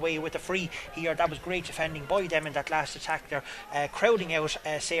back underway with a free here. That was great defending by them in that last attack there, crowding out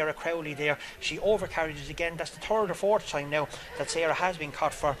Sarah Crowley there. She overcarried it again. That's the third or fourth time now that Sarah has been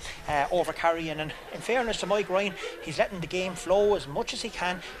caught for overcarrying, and in fairness to Mike Ryan, he's letting the game flow as much as he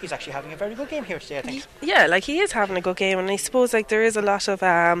can. He's actually having a very good game here today, I think. Yeah, like, he is having a good game, and I suppose like there is a lot of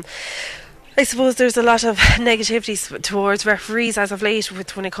there's a lot of negativity towards referees as of late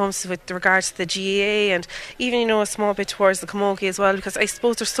when it comes with regards to the GAA, and even a small bit towards the camogie as well, because I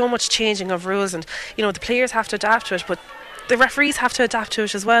suppose there's so much changing of rules, and the players have to adapt to it, but the referees have to adapt to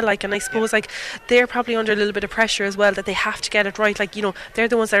it as well, and I suppose they're probably under a little bit of pressure as well, that they have to get it right. They're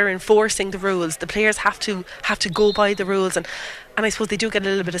the ones that are enforcing the rules. The players have to go by the rules, and I suppose they do get a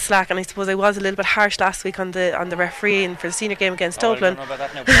little bit of slack, and I suppose I was a little bit harsh last week on the refereeing for the senior game against Dublin. I don't know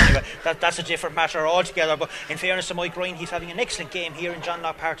about that now, but anyway, that's a different matter altogether. But in fairness to Mike Ryan, he's having an excellent game here in John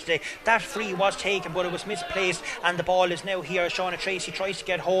Locke Park today. That free was taken, but it was misplaced, and the ball is now here. Shauna Tracy tries to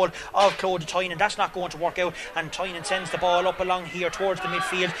get hold of Claudia Tynan. That's not going to work out, and Tynan sends the ball up along here towards the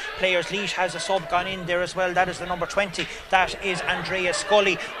midfield. Players, Laois has a sub gone in there as well. That is the number 20. That is Andrea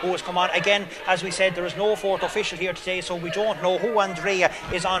Scully, who has come on. Again, as we said, there is no fourth official here today, so we don't know who who Andrea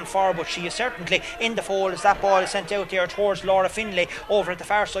is on for, but she is certainly in the fold as that ball is sent out there towards Laura Finlay over at the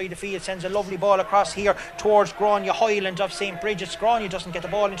far side of the field. Sends a lovely ball across here towards Grania Highland of St. Bridget's. Grania doesn't get the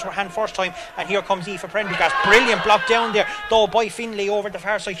ball into her hand first time, and here comes Aoife Prendergast. Brilliant block down there though by Finlay over the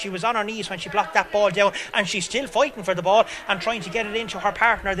far side. She was on her knees when she blocked that ball down, and she's still fighting for the ball and trying to get it into her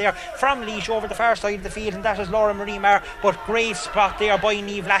partner there from Laois over the far side of the field, and that is Laura Marie Marr. But great spot there by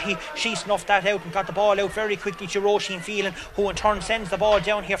Niamh Leahy. She snuffed that out and got the ball out very quickly to Roisin Phelan, who in turn sends the ball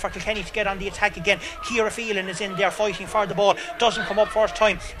down here for Kilkenny to get on the attack again. Ciara Phelan is in there fighting for the ball, doesn't come up first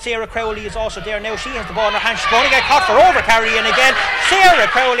time. Sarah Crowley is also there now. She has the ball in her hand. She's going to get caught for overcarrying again. Sarah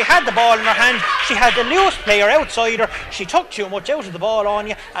Crowley had the ball in her hand. She had the loose player outside her. She took too much out of the ball on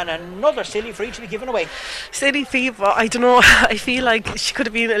you, and another silly free to be given away. Silly FIFA, I don't know. I feel like she could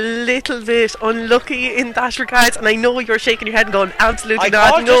have been a little bit unlucky in that regard, and I know you're shaking your head and going, absolutely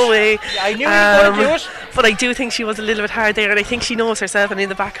not, no way. I knew you were going to do it. But I do think she was a little bit hard there, and I think she knows herself, and in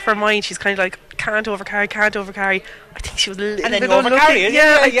the back of her mind she's kind of like, can't overcarry. I think she was a little bit unlucky.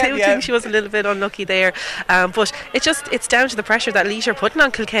 I do think she was a little bit unlucky there. But it's down to the pressure that Laois are putting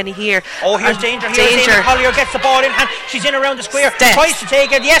on Kilkenny here. Oh, here's danger. Here's Amy Collier gets the ball in hand. She's in around the square. Tries to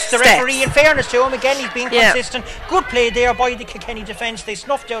take it. Yes, the referee, in fairness to him, again, he's being consistent. Good play there by the Kilkenny defence. They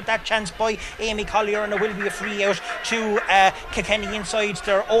snuffed out that chance by Amy Collier, and there will be a free out to Kilkenny inside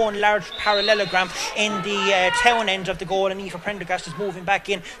their own large parallelogram in the town end of the goal, and Aoife Prendergast is moving back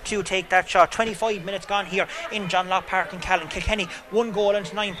in to take that shot. 25 minutes gone here in John Locke Park in Callan. Kilkenny 1 goal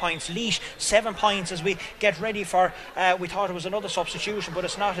and 9 points. Laois 7 points as we get ready for we thought it was another substitution, but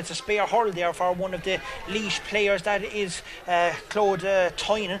it's not. It's a spare hurl there for one of the Laois players. That is Claude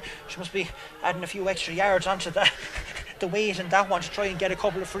Tynan. She must be adding a few extra yards onto that the weight in that one to try and get a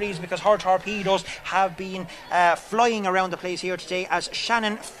couple of frees, because her torpedoes have been flying around the place here today, as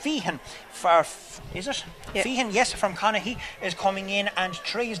Shannon Feehan Feehan, yes, from Connacht is coming in, and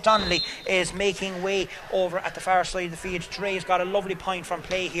Therese Donnelly is making way over at the far side of the field. Therese got a lovely point from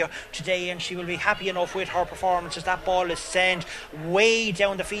play here today, and she will be happy enough with her performance as that ball is sent way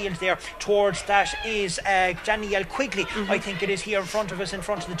down the field there towards that is Danielle Quigley. I think it is here in front of us, in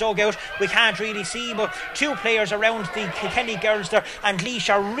front of the dugout. We can't really see, but two players around the Kilkenny girls there, and Laois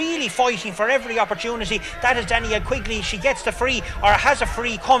are really fighting for every opportunity. That is Danielle Quigley. She gets the free, or has a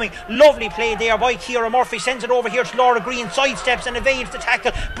free coming. Lovely play there by Ciara Murphy. Sends it over here to Laura Green, sidesteps and evades the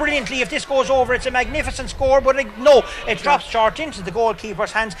tackle brilliantly. If this goes over, it's a magnificent score, but it drops short into the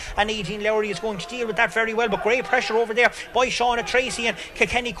goalkeeper's hands, and Aideen Lowry is going to deal with that very well. But great pressure over there by Shauna Tracy, and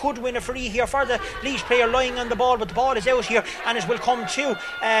Kilkenny could win a free here for the Laois player lying on the ball, but the ball is out here, and it will come to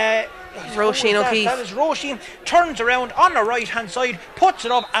Roisin O'Keefe. That is Roisin. Turns around on the right hand side, puts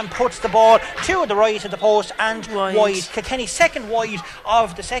it up and puts the ball to the right of the post and wide. Kilkenny second wide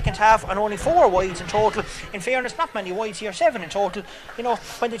of the second half, and only 4 wides in total. In fairness, not many wides here, 7 in total. You know,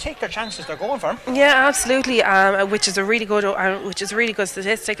 when they take their chances, they're going for them. Yeah, absolutely. Which is a really good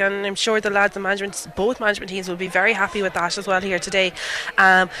statistic, and I'm sure the lads and both management teams will be very happy with that as well here today.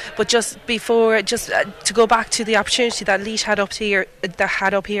 But just to go back to the opportunity that Laois had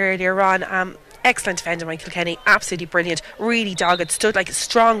up here earlier on. Excellent defending by Kilkenny, absolutely brilliant, really dogged, stood like a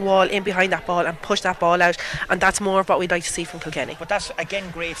strong wall in behind that ball and pushed that ball out, and that's more of what we'd like to see from Kilkenny. But that's again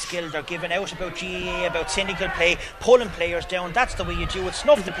great skill. They're giving out about GAA, about cynical play, pulling players down. That's the way you do it.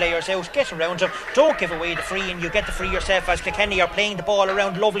 Snuff the players out, get around them, don't give away the free, and you get the free yourself, as Kilkenny are playing the ball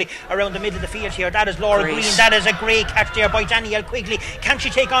around lovely around the middle of the field here. That is Laura Green. That is a great catch there by Danielle Quigley. Can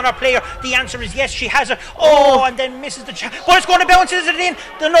she take on her player? The answer is yes, she has it. And then misses the chance, but it's going to bounce. Is it in?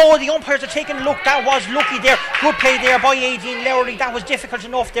 The umpires are taking a look. That was lucky there. Good play there by Aideen Lowry. That was difficult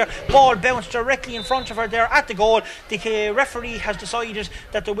enough there. Ball bounced directly in front of her there at the goal. The referee has decided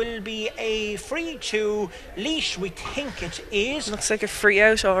that there will be a free to Laois. We think it is. Looks like a free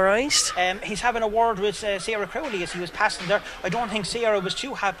out, alright. He's having a word with Sarah Crowley as he was passing there. I don't think Sarah was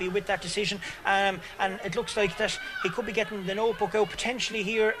too happy with that decision, and it looks like that he could be getting the notebook out potentially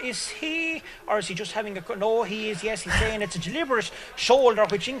here. Is he, or is he just having a... No, he is. Yes, he's saying it's a deliberate shoulder,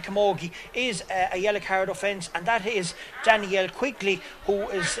 which in camogie is a yellow card offence, and that is Danielle Quigley, who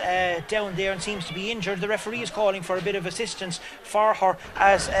is down there and seems to be injured. The referee is calling for a bit of assistance for her,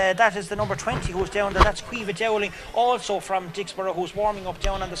 as that is the number 20 who's down there. That's Quiva Dowling, also from Dixborough, who's warming up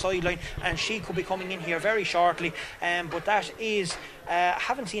down on the sideline, and she could be coming in here very shortly. But that is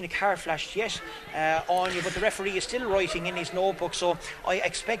Haven't seen a card flashed yet on you, but the referee is still writing in his notebook, so I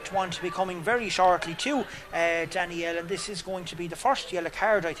expect one to be coming very shortly to Danielle, and this is going to be the first yellow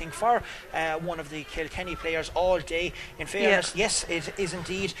card, I think, for one of the Kilkenny players all day. In fairness, yes, it is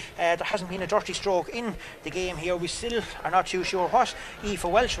indeed. There hasn't been a dirty stroke in the game here. We still are not too sure what Aoife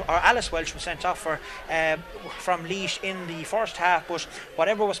Welsh or Alice Welsh was sent off for from Laois in the first half, but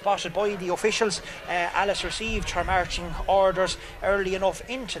whatever was spotted by the officials, Alice received her marching orders early enough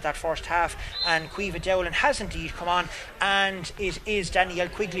into that first half, and Caoimhe Dowling has indeed come on, and it is Danielle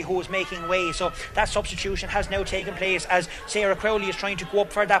Quigley who is making way. So that substitution has now taken place as Sarah Crowley is trying to go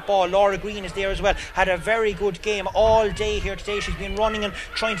up for that ball. Laura Green is there as well. Had a very good game all day here today. She's been running and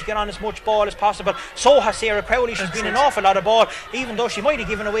trying to get on as much ball as possible. So has Sarah Crowley. She's been an awful lot of ball, even though she might have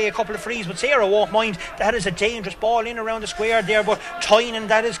given away a couple of frees, but Sarah won't mind. That is a dangerous ball in around the square there, but Tynan,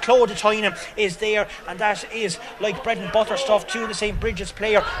 that is Clodagh Tynan, is there, and that is like bread and butter stuff to the St. Bridget's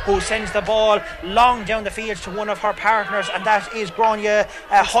player, who sends the ball long down the field to one of her partners, and that is Grania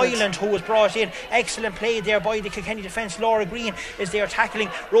Hyland, who was brought in. Excellent play there by the Kilkenny defence. Laura Green is there tackling.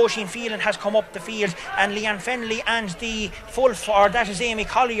 Roisin Phelan has come up the field, and Leanne Fennelly and the full forward, that is Amy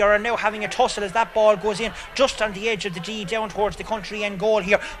Collier, are now having a tussle as that ball goes in just on the edge of the G down towards the country end goal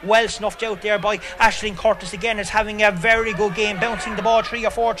here. Well snuffed out there by Aisling Curtis. Again is having a very good game, bouncing the ball 3 or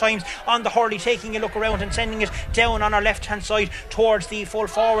 4 times on the hurley, taking a look around and sending it down on our left hand side towards the full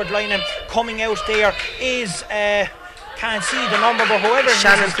forward line, and coming out there is can't see the number, but whoever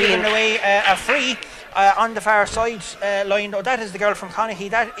is giving away a free on the far side line. Oh, that is the girl from Connacht.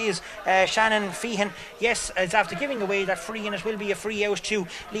 That is Shannon Feehan. Yes, it's after giving away that free, and it will be a free out to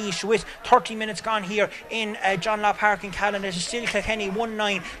Laois with 30 minutes gone here in John Law Park in Callan. It is still Kilkenny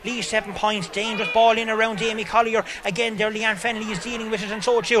 1-9, Laois 7 points. Dangerous ball in around Amy Collier. Again there Leanne Fennelly is dealing with it, and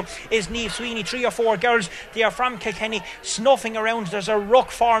so too is Niamh Sweeney. 3 or 4 girls, they are from Kilkenny, snuffing around. There's a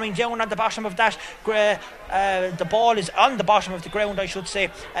ruck forming down at the bottom of that. The ball is on the bottom of the ground, I should say,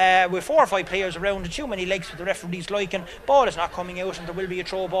 with 4 or 5 players around. Too many legs for the referees liking. Ball is not coming out, and there will be a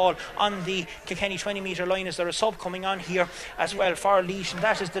throw ball on the Kilkenny 20 metre line, as there is a sub coming on here as well for Laois, and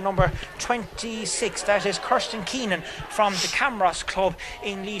that is the number 26. That is Kirsten Keenan from the Camross club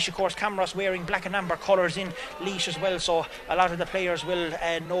in Laois. Of course, Camross wearing black and amber colours in Laois as well, so a lot of the players will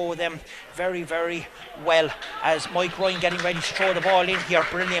know them very, very well. As Mike Ryan getting ready to throw the ball in here.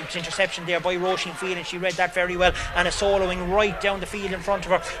 Brilliant interception there by Roisin Phelan. She read that very well, and a soloing right down the field in front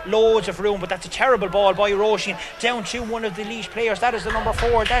of her. Loads of room, but that's a terrible ball by Roisin down to one of the Laois players. That is the number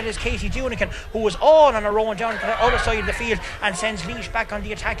 4. That is Katie Dunican, who was all on her own down the other side of the field, and sends Laois back on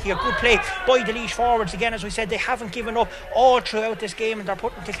the attack here. Good play by the Laois forwards. Again, as we said, they haven't given up all throughout this game, and they're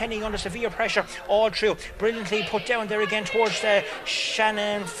putting Kilkenny under severe pressure all through. Brilliantly put down there again towards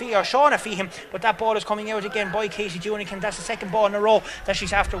Shauna Feehan, but that ball is coming out again by Katie Dunican. That's the second ball in a row that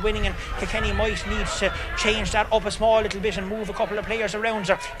she's after winning, and Kilkenny might need to change that up a small little bit and move a couple of players around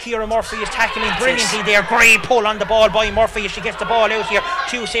her. Ciara Murphy is tackling brilliantly there. Great pull on the ball by Murphy as she gets the ball out here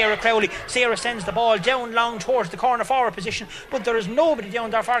to Sarah Crowley. Sarah sends the ball down long towards the corner forward position, but there is nobody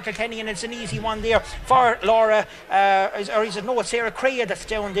down there for Kilkenny, and it's an easy one there for Laura, it's Sarah Crea that's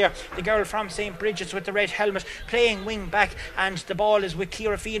down there, the girl from St. Bridget's with the red helmet, playing wing back, and the ball is with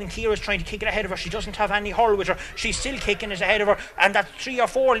Ciara Phelan. Ciara's trying to kick it ahead of her. She doesn't have any hurl with her. She's still kicking it ahead of her, and that's 3 or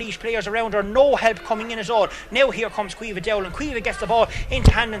 4 Laois players around her. No help coming in at all. Now here comes Caoimhe Dowling. Caoimhe gets the ball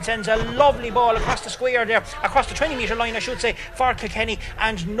into hand and sends a lovely ball across the square there, across the 20 metre line I should say, for Kilkenny,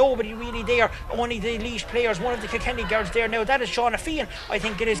 and nobody really there, only the Laois players. One of the Kilkenny girls there now, that is Shauna Feehan, I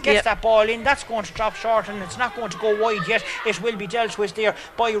think it is, gets that ball in. That's going to drop short, and it's not going to go wide yet. It will be dealt with there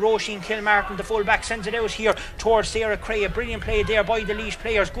by Roisin Kilmartin, the full back, sends it out here towards Sarah Crea. Brilliant play there by the Laois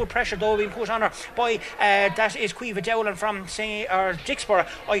players. Good pressure though being put on her by that is Caoimhe Dowling from Dicksboro,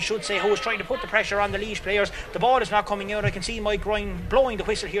 I should say, who is trying to put the pressure on the Laois players. The ball is not coming out. I can see Mike Ryan blowing the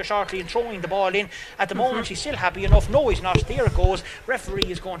whistle here shortly and throwing the ball in. At the moment he's still happy enough. No, he's not. There it goes.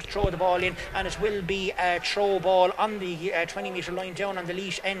 Referee is going to throw the ball in, and it will be a throw ball on the 20 metre line down on the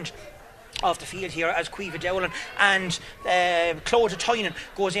Laois end of the field here, as Caoimhe Dowling and Clodagh Tynan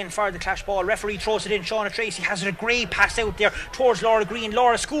goes in for the clash ball. Referee throws it in. Shauna Tracy has a great pass out there towards Laura Green.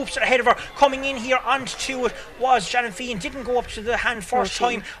 Laura scoops it ahead of her. Coming in here onto it was Shannon Feehan. Didn't go up to the hand first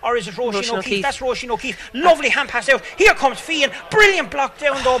time, or is it Roisin O'Keefe? That's Roisin O'Keefe. Lovely hand pass out. Here comes Feehan. Brilliant block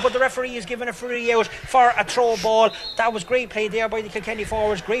down though, but the referee is given a free out for a throw ball. That was great play there by the Kilkenny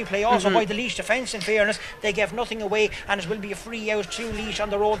forwards. Great play also by the Laois defence, in fairness. They gave nothing away, and it will be a free out to Laois on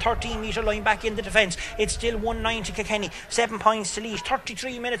their own 13 metre centre line back in the defence. It's still 1-9 to Kilkenny, 7 points to Laois.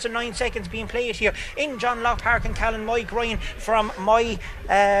 33 minutes and 9 seconds being played here in John Locke Park in Callan. Mike Ryan from Mount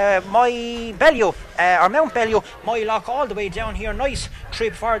Bellew, my Lock all the way down here. Nice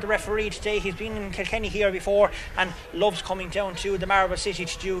trip for the referee today. He's been in Kilkenny here before and loves coming down to the Marble City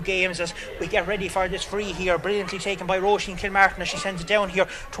to do games as we get ready for this free here. Brilliantly taken by Roisin Kilmartin as she sends it down here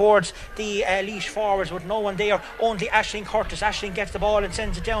towards the Laois forwards with no one there, only Aisling Curtis. Aisling gets the ball and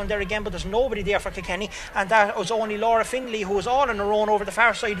sends it down there again, but there's nobody there for Kilkenny, and that was only Laura Finlay, who was all on her own over the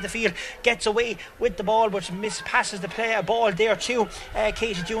far side of the field, gets away with the ball but passes the ball there to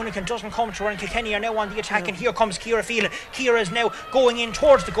Katie Dunican. Doesn't come to her, and Kilkenny are now on the attack, and here comes Ciara Phelan. Ciara is now going in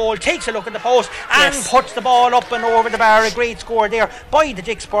towards the goal, takes a look at the post and puts the ball up and over the bar. A great score there by the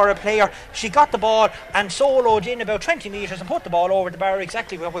Dicksboro player. She got the ball and soloed in about 20 metres and put the ball over the bar,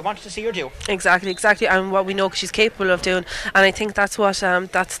 exactly what we wanted to see her do. Exactly, and what we know she's capable of doing, and I think that's what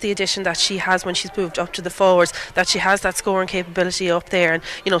that's the addition that she has when she's moved up to the forwards, that she has that scoring capability up there,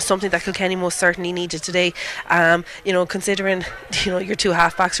 and something that Kilkenny most certainly needed today. Considering your two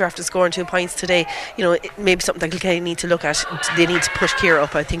half-backs are after scoring 2 points today, maybe something that Kilkenny need to look at. They need to push Ciara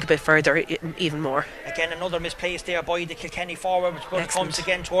up, I think, a bit further, even more. Again, another misplaced there by the Kilkenny forward, which comes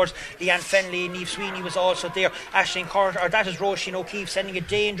again towards Leanne Fenley. Niamh Sweeney was also there. Aisling Carter, or that is Roisin O'Keefe sending a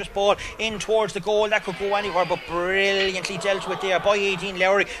dangerous ball in towards the goal. That could go anywhere, but brilliantly dealt with there by Aideen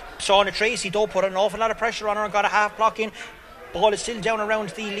Lowry. Shauna Tracy though put an awful lot of pressure on her and got a half block in. Ball is still down around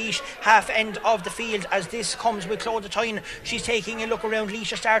the Laois half end of the field as this comes with Clodagh Tyne. She's taking a look around.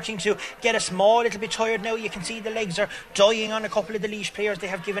 Laois are starting to get a small little bit tired now. You can see the legs are dying on a couple of the Laois players. They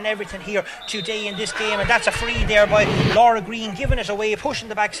have given everything here today in this game, and that's a free there by Laura Green, giving it away, pushing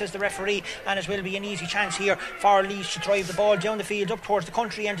the back, says the referee, and it will be an easy chance here for Laois to drive the ball down the field up towards the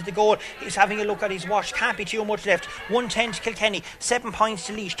country end of the goal. He's having a look at his watch, can't be too much left. 1-10 to Kilkenny, 7 points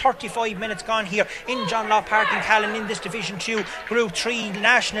to Laois. 35 minutes gone here in John Locke Park in Callan in this Division 2 Group 3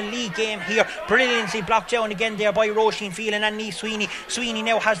 National League game here. Brilliantly blocked down again there by Roisin Phelan and Niamh Sweeney. Sweeney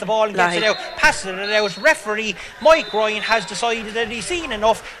now has the ball and gets it out, passes it out. Referee Mike Ryan has decided that he's seen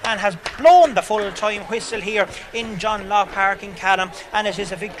enough and has blown the full time whistle here in John Locke Park in Callan, and it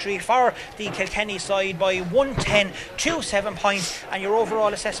is a victory for the Kilkenny side by 1-10 to 7 points. And your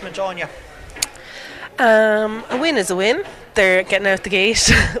overall assessment, Anya? A win is a win. They're getting out the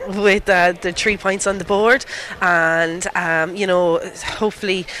gate with the 3 points on the board, and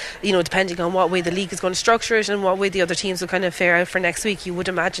hopefully, depending on what way the league is going to structure it and what way the other teams will kind of fare out for next week, you would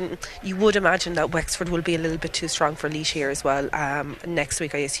imagine that Wexford will be a little bit too strong for Laois here as well. Next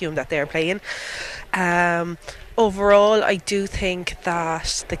week, I assume that they're playing. Overall, I do think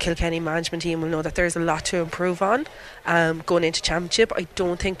that the Kilkenny management team will know that there's a lot to improve on going into Championship. I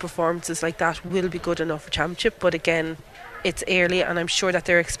don't think performances like that will be good enough for Championship, but again, it's early, and I'm sure that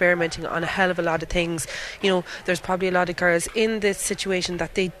they're experimenting on a hell of a lot of things. There's probably a lot of girls in this situation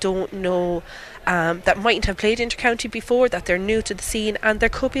that they don't know, that mightn't have played inter-county before, that they're new to the scene, and there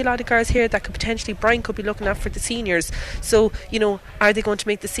could be a lot of girls here that could potentially, Brian could be looking at for the seniors. So, are they going to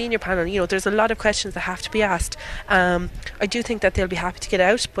make the senior panel? There's a lot of questions that have to be asked. I do think that they'll be happy to get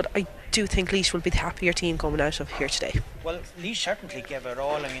out, but I do think Laois will be the happier team coming out of here today. Well, Laois certainly gave it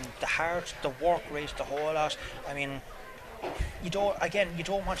all. I mean, the heart, the work rate, the whole lot. I mean, you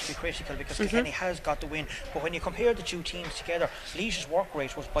don't want to be critical because Kilkenny has got the win, but when you compare the two teams together, Laois's work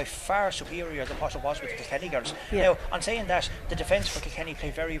rate was by far superior than what it was with the Kilkenny girls. Now, on saying that, the defence for Kilkenny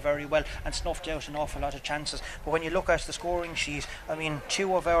played very, very well and snuffed out an awful lot of chances, but when you look at the scoring sheet, I mean,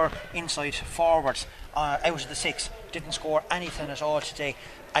 2 of our inside forwards out of the 6 didn't score anything at all today,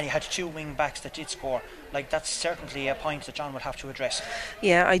 and you had 2 wing backs that did score. That's certainly a point that John would have to address.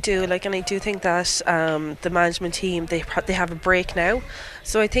 Yeah, I do. And I do think that the management team, they have a break now.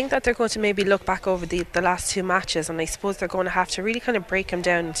 So I think that they're going to maybe look back over the last 2 matches, and I suppose they're going to have to really kind of break them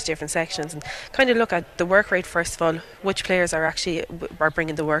down into different sections and kind of look at the work rate first of all, which players are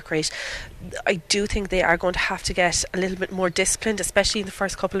bringing the work rate. I do think they are going to have to get a little bit more disciplined, especially in the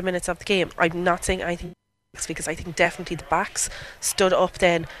first couple of minutes of the game. I'm not saying anything, because I think definitely the backs stood up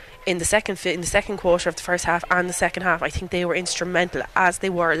then in the second quarter of the first half and the second half. I think they were instrumental, as they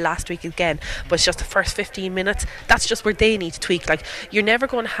were last week again, but it's just the first 15 minutes, that's just where they need to tweak. You're never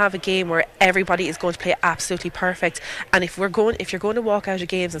going to have a game where everybody is going to play absolutely perfect, and if you're going to walk out of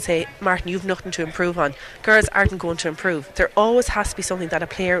games and say, Martin, you've nothing to improve on, girls aren't going to improve. There always has to be something that a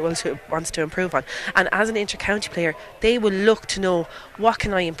player wants to improve on, and as an inter-county player, they will look to know, what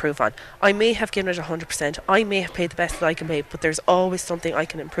can I improve on? I may have given it 100%, I may have played the best that I can play, but there's always something I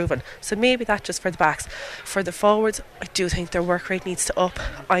can improve on. So maybe that's just for the backs. For the forwards, I do think their work rate needs to up.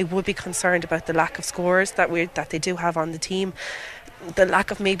 I would be concerned about the lack of scorers that they do have on the team. the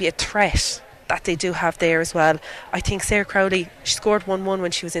lack of maybe a threat that they do have there as well. I think Sarah Crowley, she scored 1-1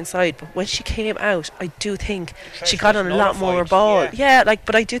 when she was inside, but when she came out, I do think she got on a lot more ball.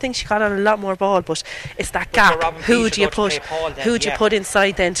 But I do think she got on a lot more ball, but it's that gap. Who do you put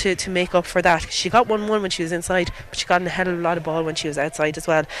inside then to make up for that? She got 1-1 when she was inside, but she got a hell of a lot of ball when she was outside as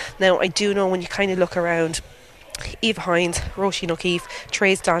well. Now, I do know when you kind of look around, Eva Hines, Roisin O'Keefe,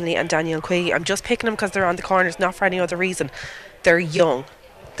 Trace Donnelly and Danielle Quiggy, I'm just picking them because they're on the corners, not for any other reason. They're young,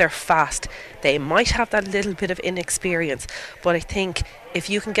 they're fast, they might have that little bit of inexperience, but I think if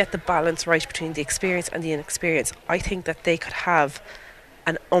you can get the balance right between the experience and the inexperience, I think that they could have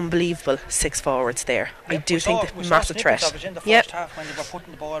an unbelievable six forwards there. I do think that massive threat. Of it in the first half when they were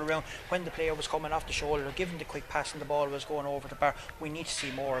putting the ball around, when the player was coming off the shoulder, giving the quick pass and the ball was going over the bar. We need to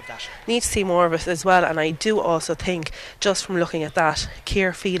see more of that. Need to see more of it as well, and I do also think, just from looking at that,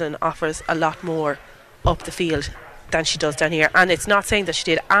 Ciara Phelan offers a lot more up the field than she does down here, and it's not saying that she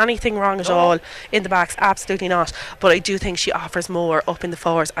did anything wrong at all in the backs, absolutely not, but I do think she offers more up in the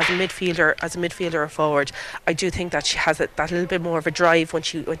forwards as a midfielder or forward. I do think that she has that little bit more of a drive when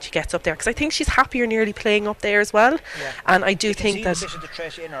she gets up there, because I think she's happier nearly playing up there as well. And I do think that a bit of the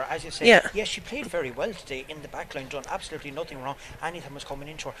threat in her, as you say. Yes, she played very well today in the back line, done absolutely nothing wrong, anything was coming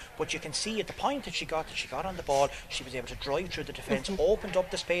into her, but you can see at the point that she got on the ball, she was able to drive through the defence, opened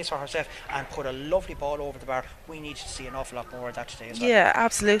up the space for herself and put a lovely ball over the bar. We need to see an awful lot more of that today as well. Yeah,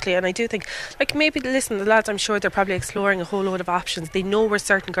 absolutely. And I do think, like, maybe listen, the lads, I'm sure they're probably exploring a whole load of options. They know where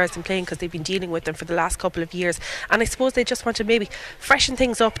certain girls are playing because they've been dealing with them for the last couple of years, and I suppose they just want to maybe freshen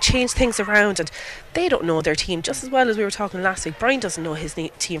things up, change things around, and they don't know their team just as well as we were talking last week. Brian doesn't know his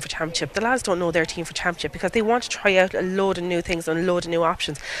team for championship. The lads don't know their team for championship because they want to try out a load of new things and a load of new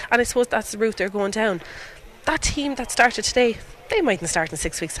options, and I suppose that's the route they're going down. That team that started today, they mightn't start in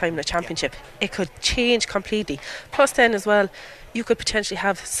 6 weeks' time in a championship. It could change completely. Plus then as well, you could potentially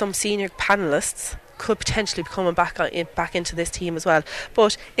have some senior panellists could potentially be coming back into this team as well.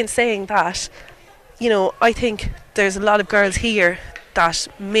 But in saying that, you know, I think there's a lot of girls here that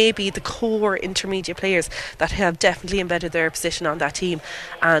maybe the core intermediate players that have definitely embedded their position on that team,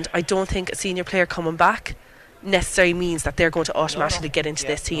 and I don't think a senior player coming back necessarily means that they're going to automatically get into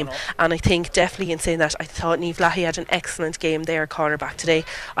this team. And I think definitely in saying that, I thought Niamh Leahy had an excellent game there, cornerback today.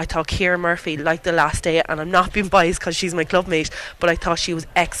 I thought Ciara Murphy, like the last day, and I'm not being biased because she's my club mate, but I thought she was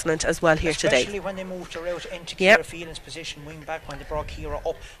excellent as well here today. Especially when they moved her out into Ciara Phelan's position, wing back, when they brought Ciara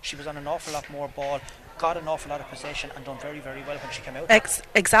up, she was on an awful lot more ball, got an awful lot of possession and done very, very well when she came out.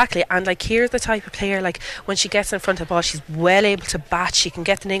 Exactly, and like Ciara's the type of player, like when she gets in front of the ball, she's well able to bat, she can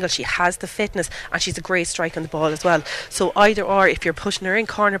get the niggle, she has the fitness, and she's a great strike on the ball as well. So either or, if you're pushing her in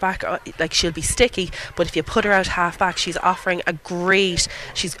cornerback, like, she'll be sticky, but if you put her out half back, she's offering a great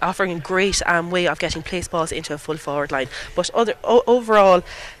way of getting place balls into a full forward line. But overall,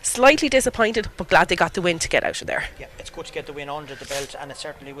 slightly disappointed, but glad they got the win to get out of there. Yeah, it's good to get the win under the belt, and it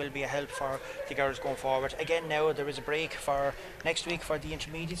certainly will be a help for the girls going forward. Again, now there is a break for next week for the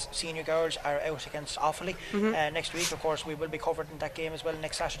intermediates. Senior girls are out against Offaly next week. Of course, we will be covered in that game as well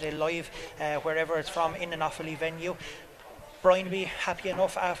next Saturday live, wherever it's from, in an Offaly venue. Brian will be happy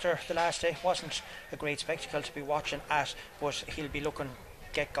enough after the last day. Wasn't a great spectacle to be watching at, but he'll be looking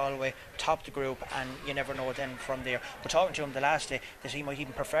get Galway top the group, and you never know then from there. But talking to him the last day, that he might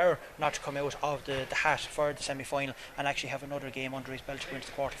even prefer not to come out of the hat for the semi-final and actually have another game under his belt to go into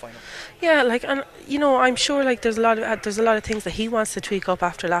the quarter-final. Yeah, like, and you know, I'm sure like there's a lot of things that he wants to tweak up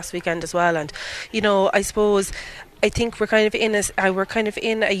after last weekend as well. And you know, I think we're kind of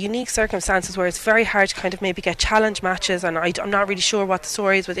in a unique circumstances where it's very hard to kind of maybe get challenge matches, and I'm not really sure what the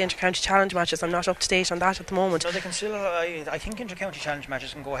story is with inter-county challenge matches. I'm not up to date on that at the moment. No, they can still. I think inter-county challenge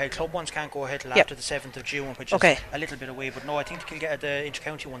matches can go ahead. Club ones can't go ahead till after the 7th of June, which is a little bit away. But no, I think the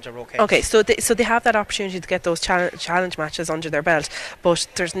inter-county ones are okay. Okay, so they have that opportunity to get those challenge matches under their belt, but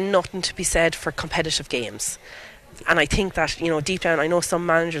there's nothing to be said for competitive games. And I think that, you know, deep down, I know some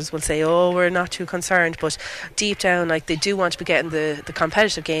managers will say, oh, we're not too concerned, but deep down, like, they do want to be getting the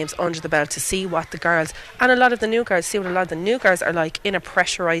competitive games under the belt to see what the girls, and a lot of the new girls are like in a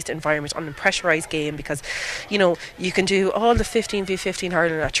pressurised environment, on a pressurised game, because, you know, you can do all the 15v15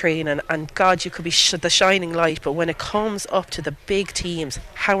 hurling at training, and God, you could be the shining light, but when it comes up to the big teams,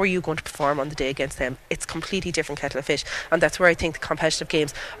 how are you going to perform on the day against them? It's completely different kettle of fish, and that's where I think the competitive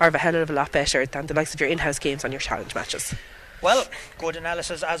games are a hell of a lot better than the likes of your in-house games on your challenge matches. Well, good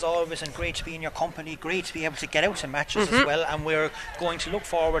analysis as always, and great to be in your company. Great to be able to get out to matches as well, and we're going to look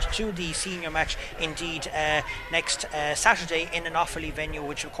forward to the senior match indeed next Saturday in an Offaly venue,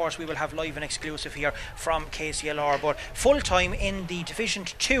 which of course we will have live and exclusive here from KCLR. But full time in the Division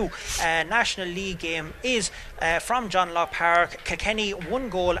 2 National League game is from John Locke Park. Kilkenny 1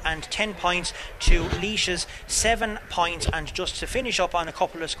 goal and 10 points to Laois's 7 points. And just to finish up on a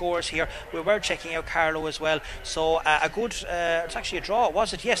couple of scores here, we were checking out Carlow as well, so a good it's actually a draw,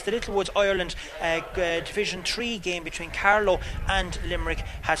 was it? Yes, the Littlewoods Ireland Division 3 game between Carlow and Limerick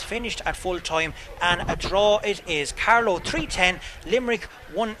has finished at full time, and a draw it is. Carlow 3-10, Limerick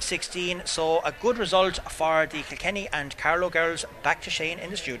 1-16, so a good result for the Kilkenny and Carlow girls. Back to Shane in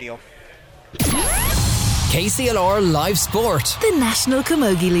the studio. KCLR Live Sport. The National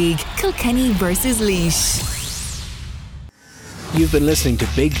Camogie League, Kilkenny versus Laois. You've been listening to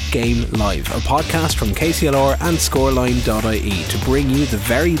Big Game Live, a podcast from KCLR and Scoreline.ie to bring you the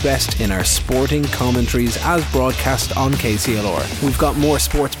very best in our sporting commentaries as broadcast on KCLR. We've got more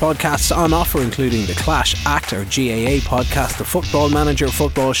sports podcasts on offer, including the Clash Act or GAA podcast, the Football Manager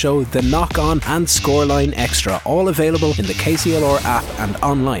Football Show, the Knock On and Scoreline Extra, all available in the KCLR app and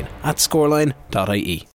online at Scoreline.ie.